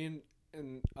you know what I mean.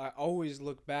 And I always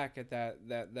look back at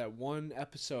that one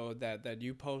episode that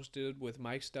you posted with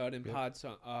Mike Stud and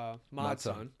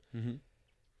Modson. Mm-hmm.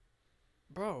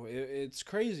 Bro, it's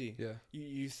crazy. Yeah.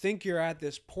 You think you're at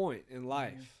this point in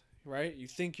life, right? You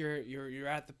think you're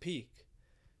at the peak,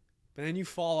 but then you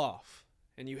fall off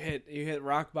and you hit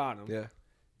rock bottom. Yeah.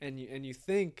 And you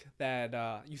think that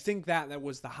that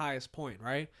was the highest point,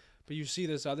 right? But you see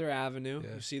this other avenue,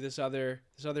 you see this other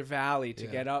valley to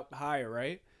get up higher,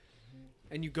 right?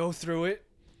 And you go through it,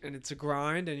 and it's a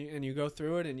grind, and you go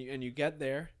through it, and you get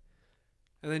there,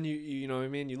 and then you know what I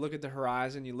mean? You look at the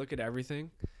horizon, you look at everything.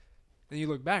 And you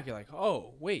look back, you're like,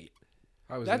 oh, wait.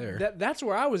 I was there. That's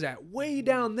where I was at, way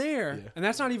down there. Yeah. And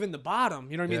that's not even the bottom.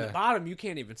 You know what I mean? The bottom you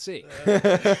can't even see.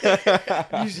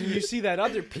 You see that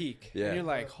other peak. Yeah. And you're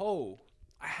like, oh,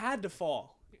 I had to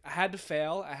fall. I had to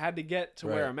fail. I had to get to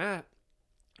where I'm at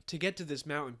to get to this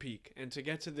mountain peak and to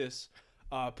get to this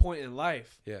point in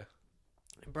life. Yeah.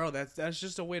 And bro, that's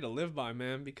just a way to live by,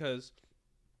 man, because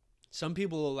some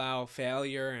people allow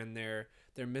failure and their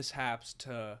mishaps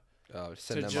to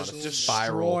send them just on a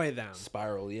destroy them.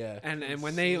 Spiral, yeah. And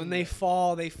when they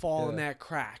fall in that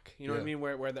crack. You know what I mean?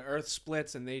 Where the earth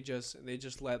splits and they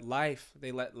just let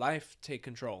life take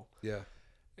control. Yeah.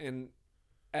 And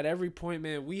at every point,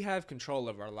 man, we have control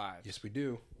of our lives. Yes, we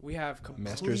do. We have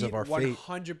masters of our fate.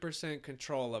 100%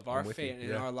 control of our fate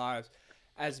in our lives.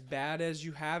 As bad as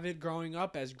you have it growing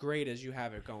up, as great as you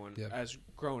have it as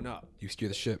growing up. You steer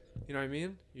the ship. You know what I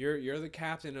mean? You're the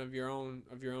captain of your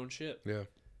own ship. Yeah.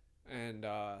 And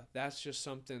that's just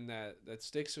something that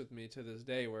sticks with me to this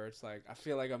day, where it's like I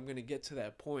feel like I'm gonna get to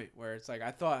that point where it's like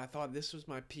I thought this was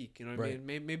my peak, you know what I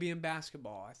mean? Maybe in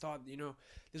basketball, I thought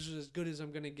this was as good as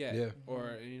I'm gonna get,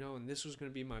 or and this was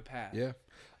gonna be my path. Yeah,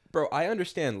 bro, I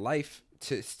understand life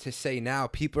to say now.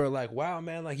 People are like, wow,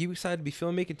 man, like you excited to be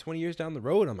filmmaking 20 years down the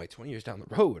road? I'm like, 20 years down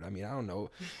the road? I mean, I don't know.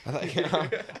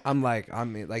 I'm like,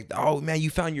 oh man, you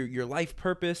found your life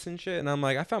purpose and shit, and I'm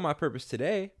like, I found my purpose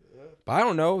today. But I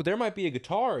don't know. There might be a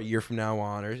guitar a year from now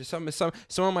on, or some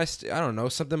of my I don't know.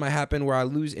 Something might happen where I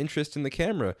lose interest in the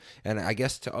camera, and I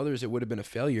guess to others it would have been a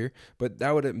failure. But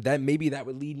that would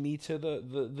lead me to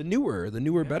the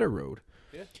newer, better road.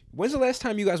 Yeah. When's the last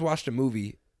time you guys watched a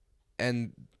movie,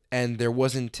 and there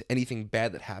wasn't anything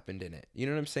bad that happened in it? You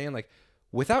know what I'm saying? Like,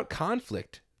 without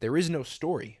conflict, there is no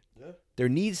story. Yeah. There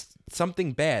needs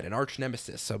something bad, an arch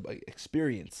nemesis, some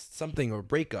experience, something, or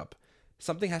breakup.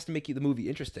 Something has to make the movie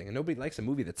interesting, and nobody likes a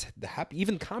movie that's the happy.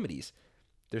 Even comedies,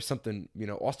 there's something,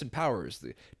 Austin Powers,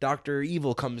 the Dr.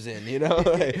 Evil comes in,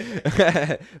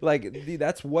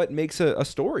 that's what makes a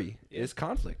story is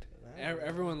conflict.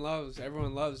 Everyone loves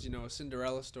a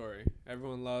Cinderella story.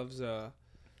 Everyone loves a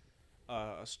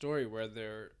story where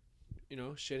they're,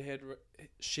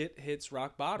 shit hits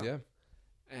rock bottom. Yeah,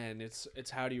 and it's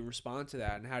how do you respond to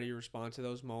that, and how do you respond to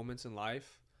those moments in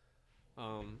life?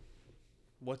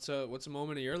 What's a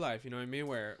moment of your life, you know what I mean,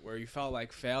 where you felt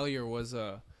like failure was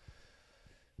a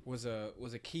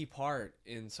key part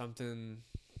in something,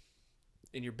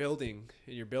 in your building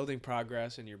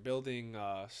progress, and your building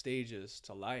stages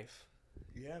to life?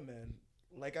 Yeah, man.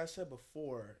 Like I said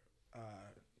before,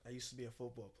 I used to be a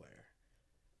football player,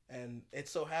 and it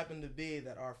so happened to be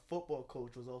that our football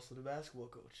coach was also the basketball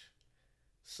coach.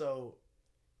 So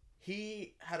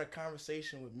he had a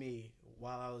conversation with me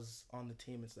while I was on the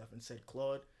team and stuff, and said,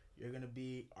 Claude, you're going to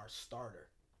be our starter.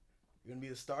 You're going to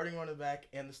be the starting running back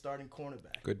and the starting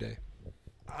cornerback. Good day.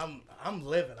 I'm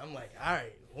living. I'm like, all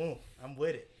right, I'm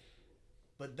with it.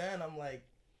 But then I'm like,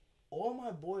 all my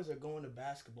boys are going to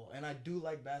basketball, and I do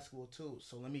like basketball too.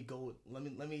 So let me go. Let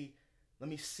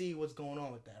me see what's going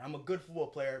on with that. I'm a good football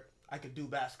player. I could do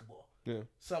basketball. Yeah.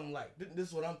 Something like this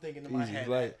is what I'm thinking in my head.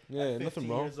 Like, at 15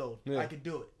 years old. Yeah. I could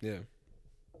do it. Yeah.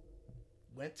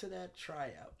 Went to that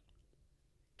tryout.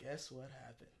 Guess what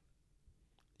happened?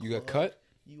 You got cut?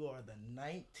 You are the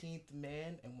 19th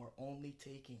man, and we're only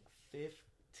taking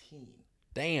 15.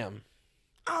 Damn.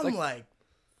 I'm like,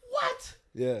 what?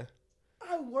 Yeah.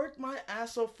 I worked my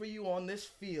ass off for you on this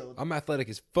field. I'm athletic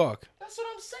as fuck. That's what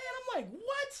I'm saying. I'm like,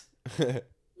 what?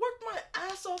 Worked my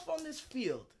ass off on this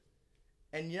field.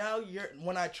 And now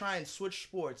when I try and switch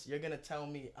sports, you're going to tell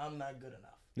me I'm not good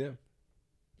enough. Yeah.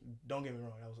 Don't get me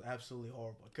wrong, that was absolutely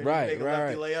horrible. Couldn't make a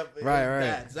lefty layup. It was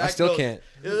bad. I still can't.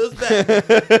 It was bad.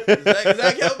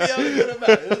 Zach helped me out a good amount.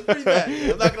 It was pretty bad.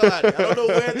 I'm not gonna lie to you. I don't know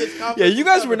where this confidence. Yeah, you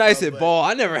guys were nice at ball.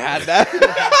 I never had that.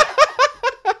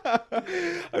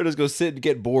 I would just go sit and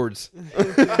get boards.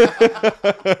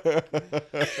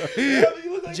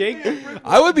 Jake,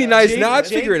 I would be nice now. I'd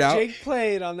figure it out. Jake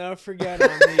played, I'll never forget,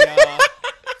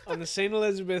 on the St.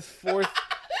 Elizabeth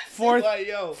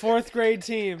fourth grade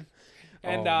team.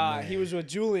 And he was with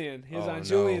Julian. He was on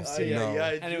Julian's team.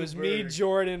 And it was me,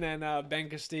 Jordan, and Ben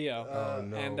Castillo.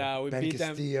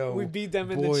 And we beat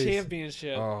them in the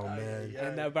championship. Oh, man.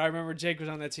 And but I remember Jake was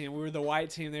on that team. We were the white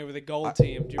team. They were the gold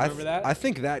team. Do you remember that? I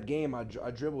think that game I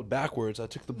dribbled backwards. I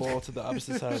took the ball to the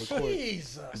opposite side of the court.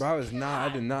 Jesus. Bro, I was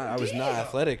not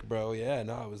athletic, bro. Yeah,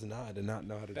 no, I was not. I did not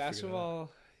know how to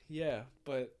basketball. Yeah,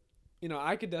 but you know,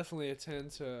 I could definitely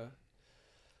attend to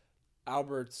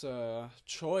Albert's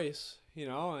choice, you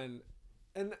know,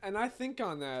 and I think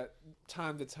on that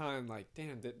time to time, like,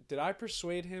 damn, did I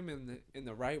persuade him in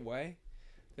the right way?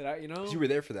 Did I, you know? 'Cause you were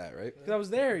there for that, right? Because I was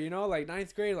there, you know, like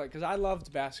 9th grade, like, because I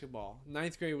loved basketball.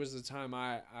 9th grade was the time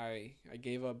I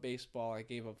gave up baseball, I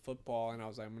gave up football, and I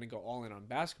was like, I'm gonna go all in on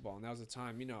basketball. And that was the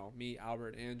time, you know, me,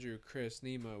 Albert, Andrew, Chris,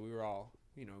 Nima, we were all,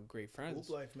 you know, great friends.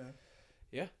 Hoop life, man.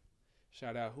 Yeah.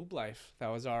 Shout out Hoop Life. That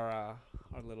was our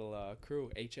little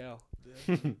crew, HL.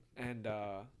 Yeah. And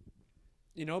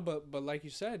you know, but like you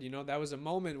said, you know, that was a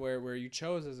moment where you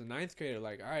chose as a 9th grader,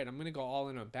 like, all right, I'm gonna go all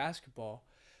in on basketball.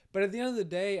 But at the end of the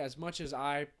day, as much as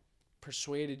I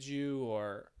persuaded you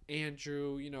or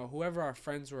Andrew, you know, whoever our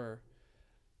friends were,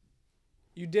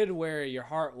 you did where your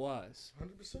heart was.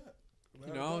 100%.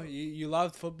 You know, you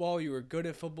loved football. You were good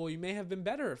at football. You may have been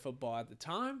better at football at the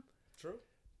time. True.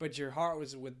 But your heart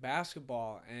was with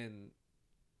basketball, and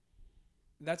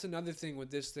that's another thing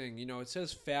with this thing. You know, it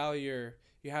says failure.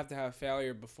 You have to have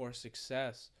failure before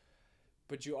success.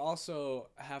 But you also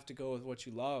have to go with what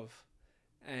you love.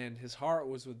 And his heart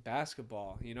was with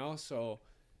basketball, you know? So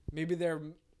maybe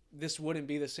this wouldn't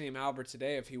be the same Albert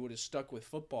today if he would have stuck with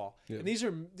football. Yeah. And these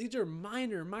are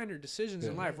minor decisions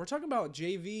in life. We're talking about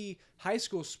JV high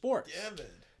school sports. Yeah, man.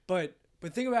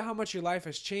 But think about how much your life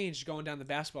has changed going down the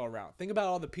basketball route. Think about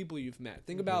all the people you've met.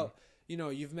 Think about, you know,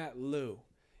 you've met Lou.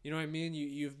 You know what I mean?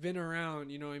 You've been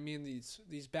around, you know what I mean,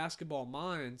 these basketball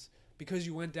minds because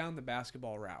you went down the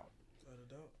basketball route.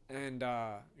 And,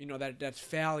 you know, that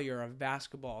failure of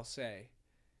basketball, say,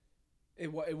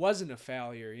 it wasn't a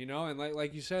failure, you know? And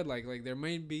like you said, like there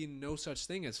may be no such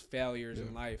thing as failures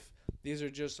in life. These are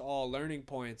just all learning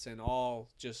points and all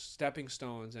just stepping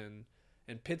stones and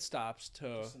pit stops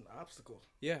to... It's an obstacle.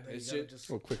 Yeah. It's just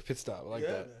a quick pit stop. I like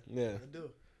that. Man. Yeah. I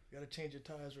do. You got to change your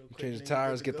tires real quick. Change the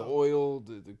tires, get the oil,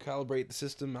 to calibrate the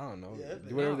system. I don't know. Yeah,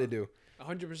 do whatever they do.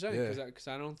 100%. Because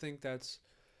I don't think that's...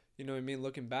 You know what I mean?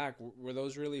 Looking back, were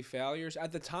those really failures?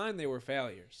 At the time, they were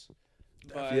failures.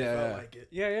 But felt like it.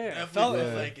 Yeah. It felt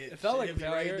like it. It felt like a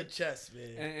failure. Right in the chest,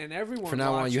 man. And everyone. From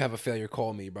now on, you have a failure.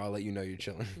 Call me, bro. I'll let you know you're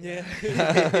chilling. Yeah.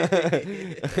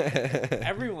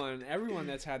 everyone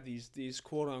that's had these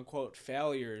quote unquote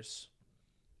failures.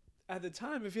 At the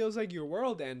time, it feels like your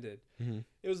world ended. Mm-hmm.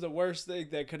 It was the worst thing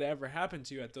that could ever happen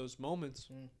to you at those moments.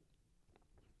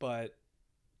 But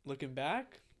looking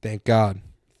back, thank God.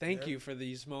 Thank you for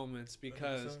these moments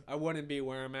because I wouldn't be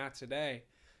where I'm at today.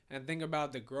 And think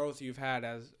about the growth you've had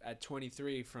at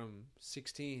 23 from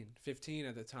 16, 15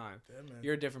 at the time. Yeah, man.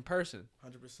 You're a different person.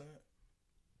 100%.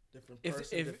 Different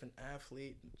person, different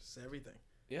athlete, just everything.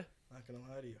 Yeah. Not going to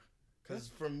lie to you. Because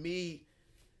for me,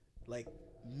 like,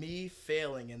 me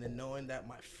failing and then knowing that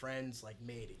my friends, like,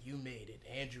 made it. You made it.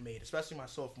 Andrew made it. Especially my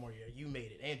sophomore year. You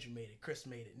made it. Andrew made it. Chris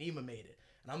made it. Nima made it.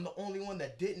 And I'm the only one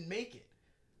that didn't make it.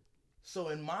 So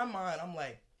in my mind, I'm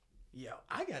like, yo,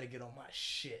 I got to get on my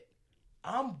shit.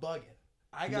 I'm bugging.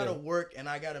 I got to work and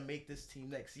I got to make this team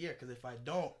next year. Because if I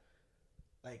don't,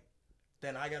 like,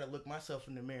 then I got to look myself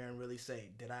in the mirror and really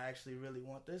say, did I actually really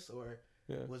want this? Or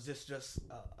was this just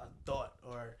a thought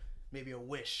or maybe a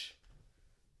wish?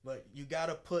 But you got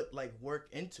to put, like, work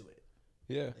into it.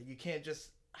 Yeah. Like, you can't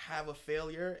just have a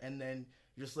failure and then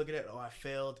you just look at it, oh, I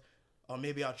failed. Or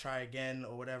maybe I'll try again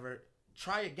or whatever.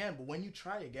 Try again, but when you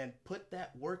try again, put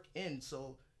that work in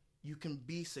so you can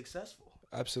be successful.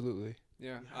 Absolutely.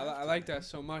 Yeah, I like that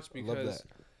so much because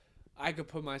I could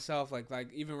put myself like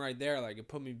even right there, like it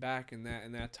put me back in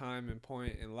that time and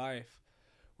point in life,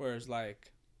 whereas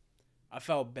like I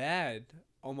felt bad,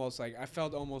 almost like I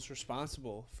felt almost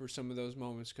responsible for some of those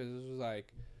moments because it was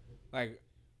like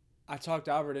I talked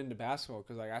Albert into basketball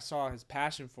because like I saw his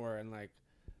passion for it and like.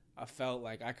 I felt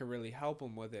like I could really help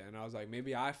him with it. And I was like,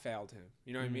 maybe I failed him.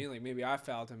 You know what I mean? Like, maybe I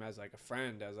failed him as, like, a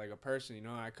friend, as, like, a person. You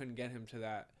know, I couldn't get him to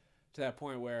that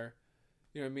point where,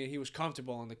 you know what I mean, he was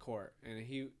comfortable on the court.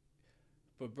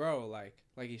 But, bro, like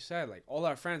you said, like, all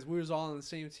our friends, we was all on the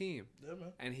same team. Yeah,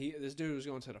 man. And this dude was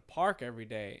going to the park every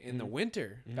day in the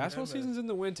winter. Basketball season's in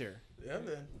the winter. Yeah,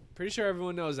 man. Pretty sure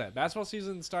everyone knows that. Basketball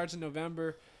season starts in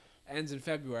November, ends in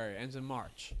February, ends in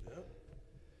March. Yep.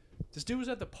 This dude was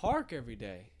at the park every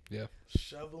day. Yeah.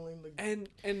 Shoveling the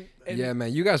and yeah,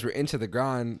 man, you guys were into the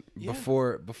grind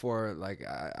before like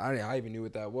I even knew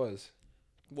what that was.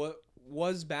 What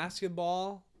was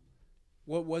basketball?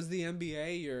 What was the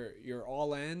NBA? Your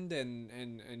all end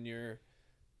and your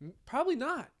probably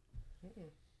not.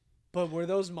 But were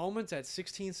those moments at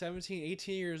 16, 17,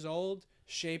 18 years old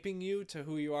shaping you to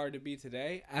who you are to be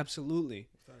today? Absolutely.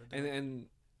 And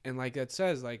like that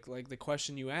says, like the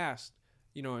question you asked,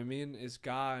 you know what I mean, is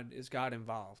God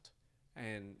involved?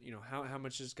 And, you know, how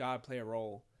much does God play a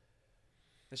role?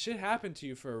 The shit happened to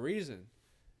you for a reason.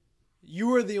 You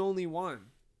were the only one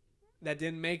that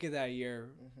didn't make it that year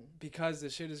because the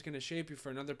shit is going to shape you for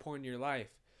another point in your life.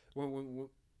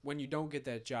 When you don't get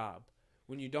that job,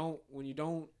 when you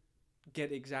don't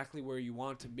get exactly where you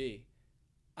want to be.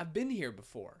 I've been here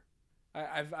before.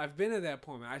 I've been at that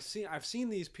point. I've seen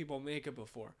these people make it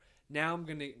before. Now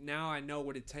I know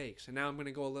what it takes, and now I'm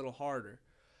gonna go a little harder.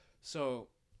 So,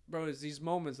 bro, it's these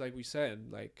moments, like we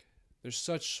said, like there's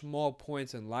such small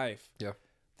points in life. Yeah.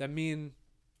 That mean,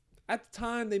 at the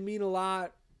time they mean a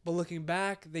lot, but looking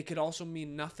back, they could also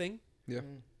mean nothing. Yeah.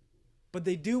 But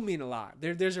they do mean a lot.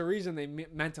 There's a reason they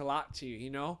meant a lot to you, you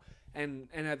know? And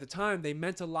at the time, they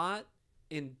meant a lot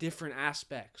in different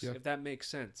aspects, if that makes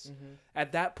sense.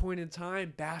 At that point in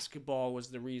time, basketball was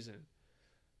the reason.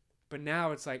 But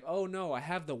now it's like, oh no, I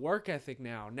have the work ethic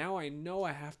now. Now I know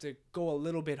I have to go a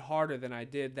little bit harder than I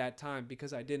did that time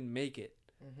because I didn't make it.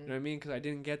 You know what I mean? Because I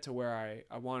didn't get to where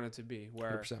I wanted to be,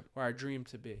 where I dreamed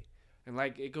to be. And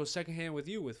like it goes secondhand with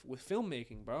you with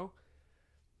filmmaking, bro.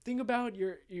 Think about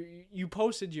you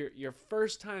posted your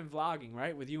first time vlogging,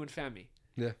 right, with you and Femi.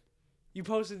 Yeah. You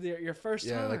posted your first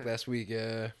time. Yeah, like last week,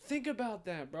 yeah. Think about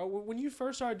that, bro. When you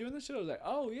first started doing this shit, I was like,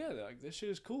 oh, yeah, like this shit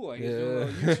is cool. Like, he's doing a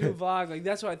little YouTube vlog. Like,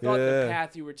 that's what I thought the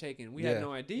path you were taking. We had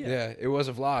no idea. Yeah, it was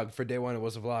a vlog. For day one, it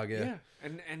was a vlog, yeah.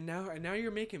 And now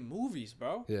you're making movies,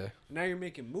 bro. Yeah. Now you're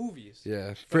making movies.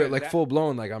 Yeah. For like full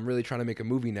blown, like I'm really trying to make a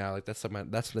movie now. Like that's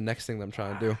the next thing that I'm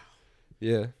trying to do.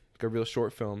 Yeah. A real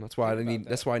short film. That's why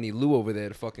That's why I need Lou over there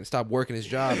to fucking stop working his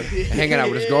job and hanging out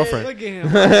with his girlfriend. Look at him.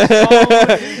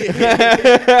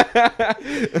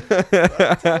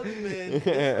 I'm telling you, man,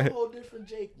 it's a whole different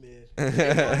Jake, man.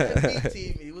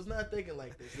 He was not thinking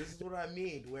like this. This is what I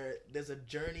mean. Where there's a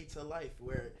journey to life,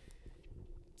 where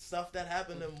stuff that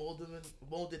happened and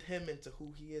molded him into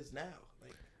who he is now.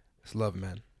 Like, it's love,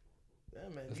 man. Yeah,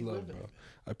 man. It's love, bro.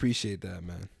 I appreciate that,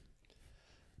 man.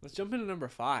 Let's jump into number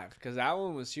 5 because that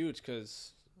one was huge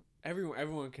because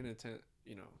everyone can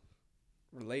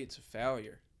relate to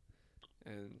failure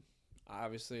and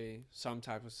obviously some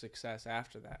type of success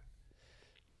after that.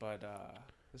 But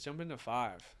let's jump into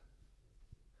 5.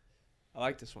 I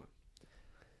like this one.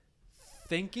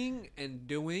 Thinking and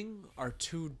doing are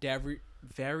two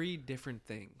very different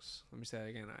things. Let me say that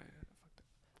again.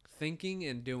 Thinking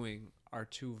and doing are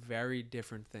two very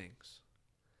different things.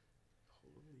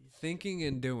 Thinking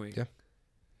and doing. Yeah.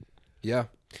 Yeah.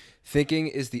 Thinking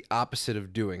is the opposite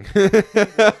of doing.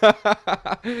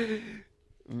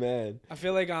 Man. I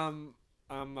feel like I'm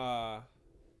a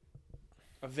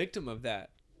victim of that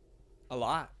a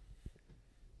lot.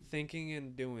 Thinking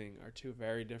and doing are two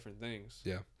very different things.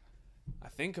 Yeah. I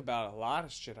think about a lot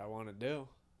of shit I want to do.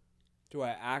 Do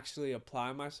I actually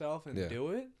apply myself and do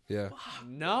it? Yeah.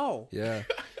 No. Yeah.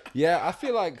 Yeah, I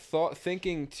feel like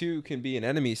thinking too can be an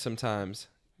enemy sometimes.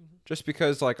 Just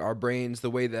because like our brains, the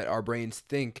way that our brains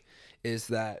think is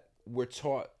that we're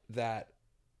taught that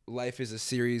life is a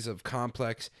series of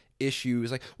complex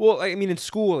issues. Like, well, I mean, in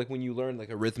school, like when you learn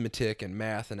like arithmetic and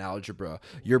math and algebra,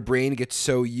 your brain gets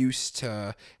so used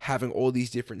to having all these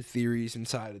different theories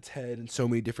inside its head and so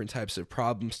many different types of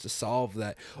problems to solve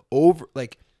that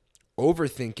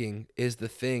overthinking is the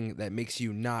thing that makes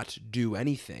you not do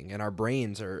anything. And our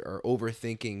brains are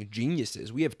overthinking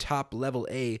geniuses. We have top level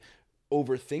A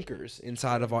overthinkers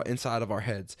inside of our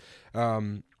heads.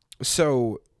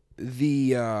 So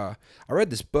I read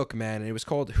this book, man, and it was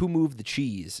called Who Moved the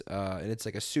Cheese, and it's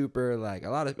like a super, like a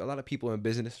lot of people in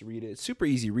business read it. It's super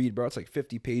easy read, bro. It's like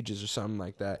 50 pages or something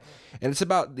like that, and it's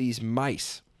about these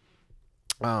mice,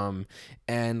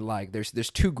 and like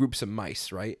there's two groups of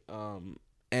mice, right?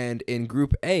 And in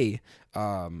group A,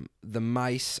 the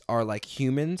mice are like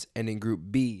humans, and in group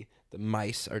B, the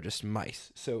mice are just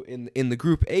mice. So in the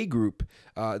group A group,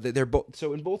 they're both.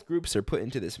 So in both groups, they're put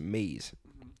into this maze,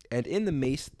 and in the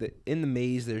maze,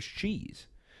 there's cheese.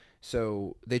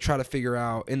 So they try to figure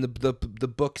out. In the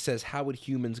book says, how would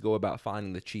humans go about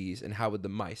finding the cheese, and how would the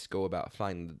mice go about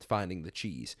finding the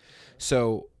cheese?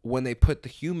 So when they put the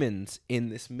humans in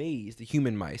this maze, the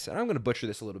human mice, and I'm gonna butcher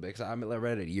this a little bit because I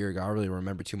read it a year ago. I don't really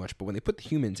remember too much. But when they put the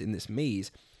humans in this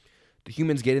maze, The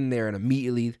humans get in there and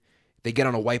immediately they get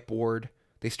on a whiteboard.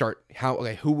 They start,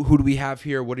 who do we have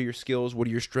here? What are your skills? What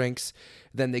are your strengths?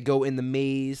 Then they go in the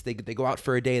maze. They go out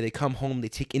for a day. They come home. They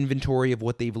take inventory of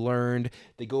what they've learned.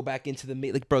 They go back into the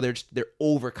maze. Like, bro, they're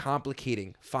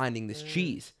overcomplicating finding this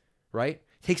cheese, right?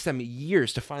 It takes them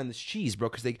years to find this cheese, bro,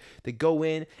 because they go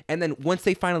in, and then once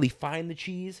they finally find the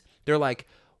cheese, they're like,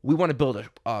 we want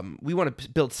to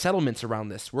build settlements around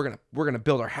this. We're gonna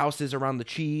build our houses around the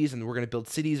cheese, and we're gonna build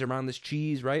cities around this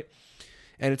cheese, right?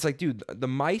 And it's like, dude, the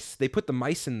mice, they put the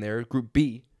mice in there, group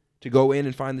B, to go in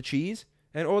and find the cheese.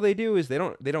 And all they do is they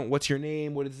don't, what's your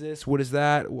name? What is this? What is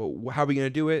that? How are we going to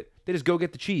do it? They just go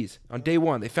get the cheese. On day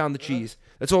one, they found the cheese.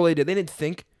 That's all they did. They didn't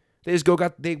think. They just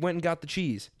they went and got the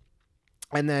cheese.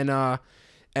 And then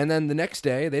the next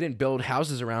day, they didn't build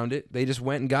houses around it. They just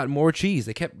went and got more cheese.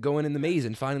 They kept going in the maze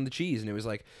and finding the cheese. And it was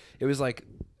like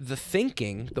the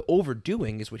thinking, the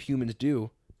overdoing is what humans do.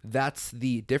 That's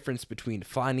the difference between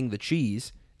finding the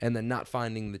cheese and then not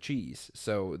finding the cheese.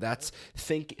 So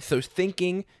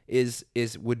thinking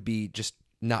would be just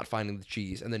not finding the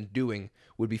cheese, and then doing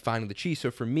would be finding the cheese. So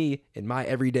for me, in my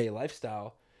everyday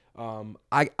lifestyle,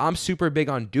 I'm super big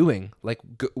on doing. Like,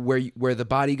 where the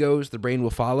body goes, the brain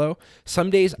will follow. Some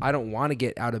days I don't want to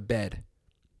get out of bed,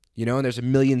 and there's a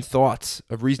million thoughts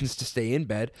of reasons to stay in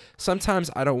bed. Sometimes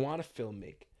I don't want to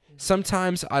filmmake.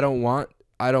 Sometimes I don't want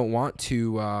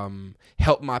to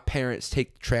help my parents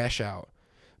take the trash out.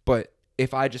 But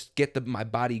if I just get my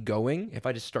body going, if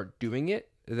I just start doing it,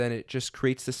 then it just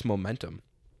creates this momentum.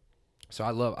 So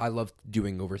I love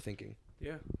doing overthinking.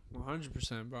 Yeah,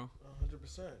 100%, bro.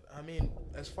 100%. I mean,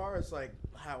 as far as like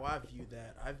how I view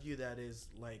that is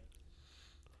like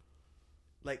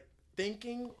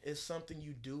thinking is something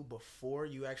you do before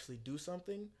you actually do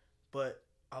something, but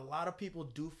a lot of people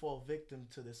do fall victim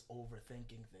to this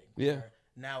overthinking thing. Yeah.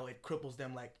 Now it cripples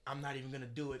them, like, I'm not even going to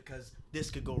do it because this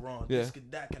could go wrong. Yeah.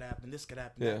 That could happen. This could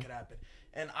happen. That could happen.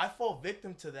 And I fall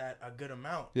victim to that a good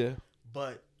amount. Yeah.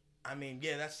 But, I mean,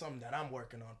 yeah, that's something that I'm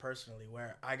working on personally,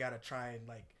 where I got to try and,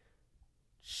 like,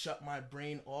 shut my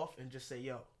brain off and just say,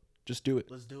 yo. Just do it.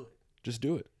 Let's do it. Just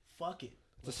do it. Fuck it.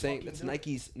 It's the same. It's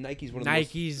Nike's one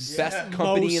of the best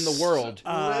company in the world.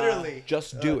 Literally.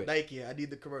 Just do it. Nike, I need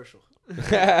the commercial.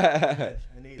 I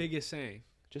need biggest saying.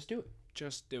 Just do it.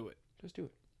 Just do it. Just do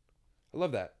it. I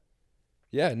love that.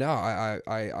 Yeah, no,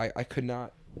 I could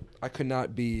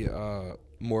not be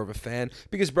more of a fan,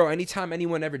 because, bro, anytime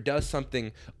anyone ever does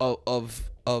something of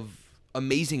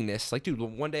amazingness, like, dude,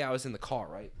 one day I was in the car,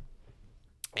 right,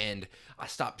 and I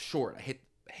stopped short. I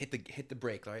hit the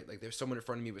brake, right? Like, there's someone in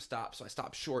front of me would stop, so I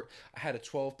stopped short. I had a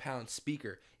 12-pound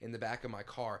speaker in the back of my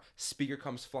car. Speaker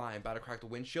comes flying, about to crack the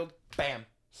windshield. Bam,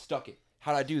 stuck it.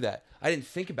 How'd I do that? I didn't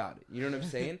think about it. You know what I'm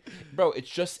saying, bro? It's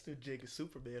just, dude, Jake is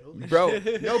Superman. Holy bro.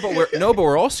 shit. But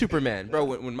we're all Superman, bro.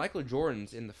 When Michael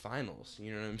Jordan's in the finals,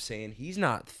 you know what I'm saying? He's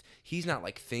not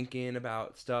like thinking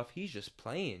about stuff. He's just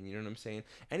playing. You know what I'm saying?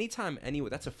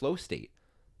 That's a flow state.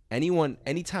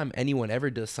 Anytime anyone ever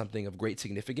does something of great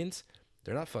significance,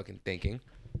 they're not fucking thinking.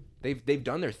 They've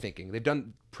done their thinking. They've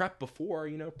done prep before,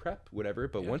 whatever.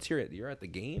 But once you're at the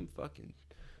game, fucking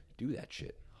do that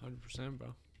shit. 100%,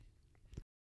 bro.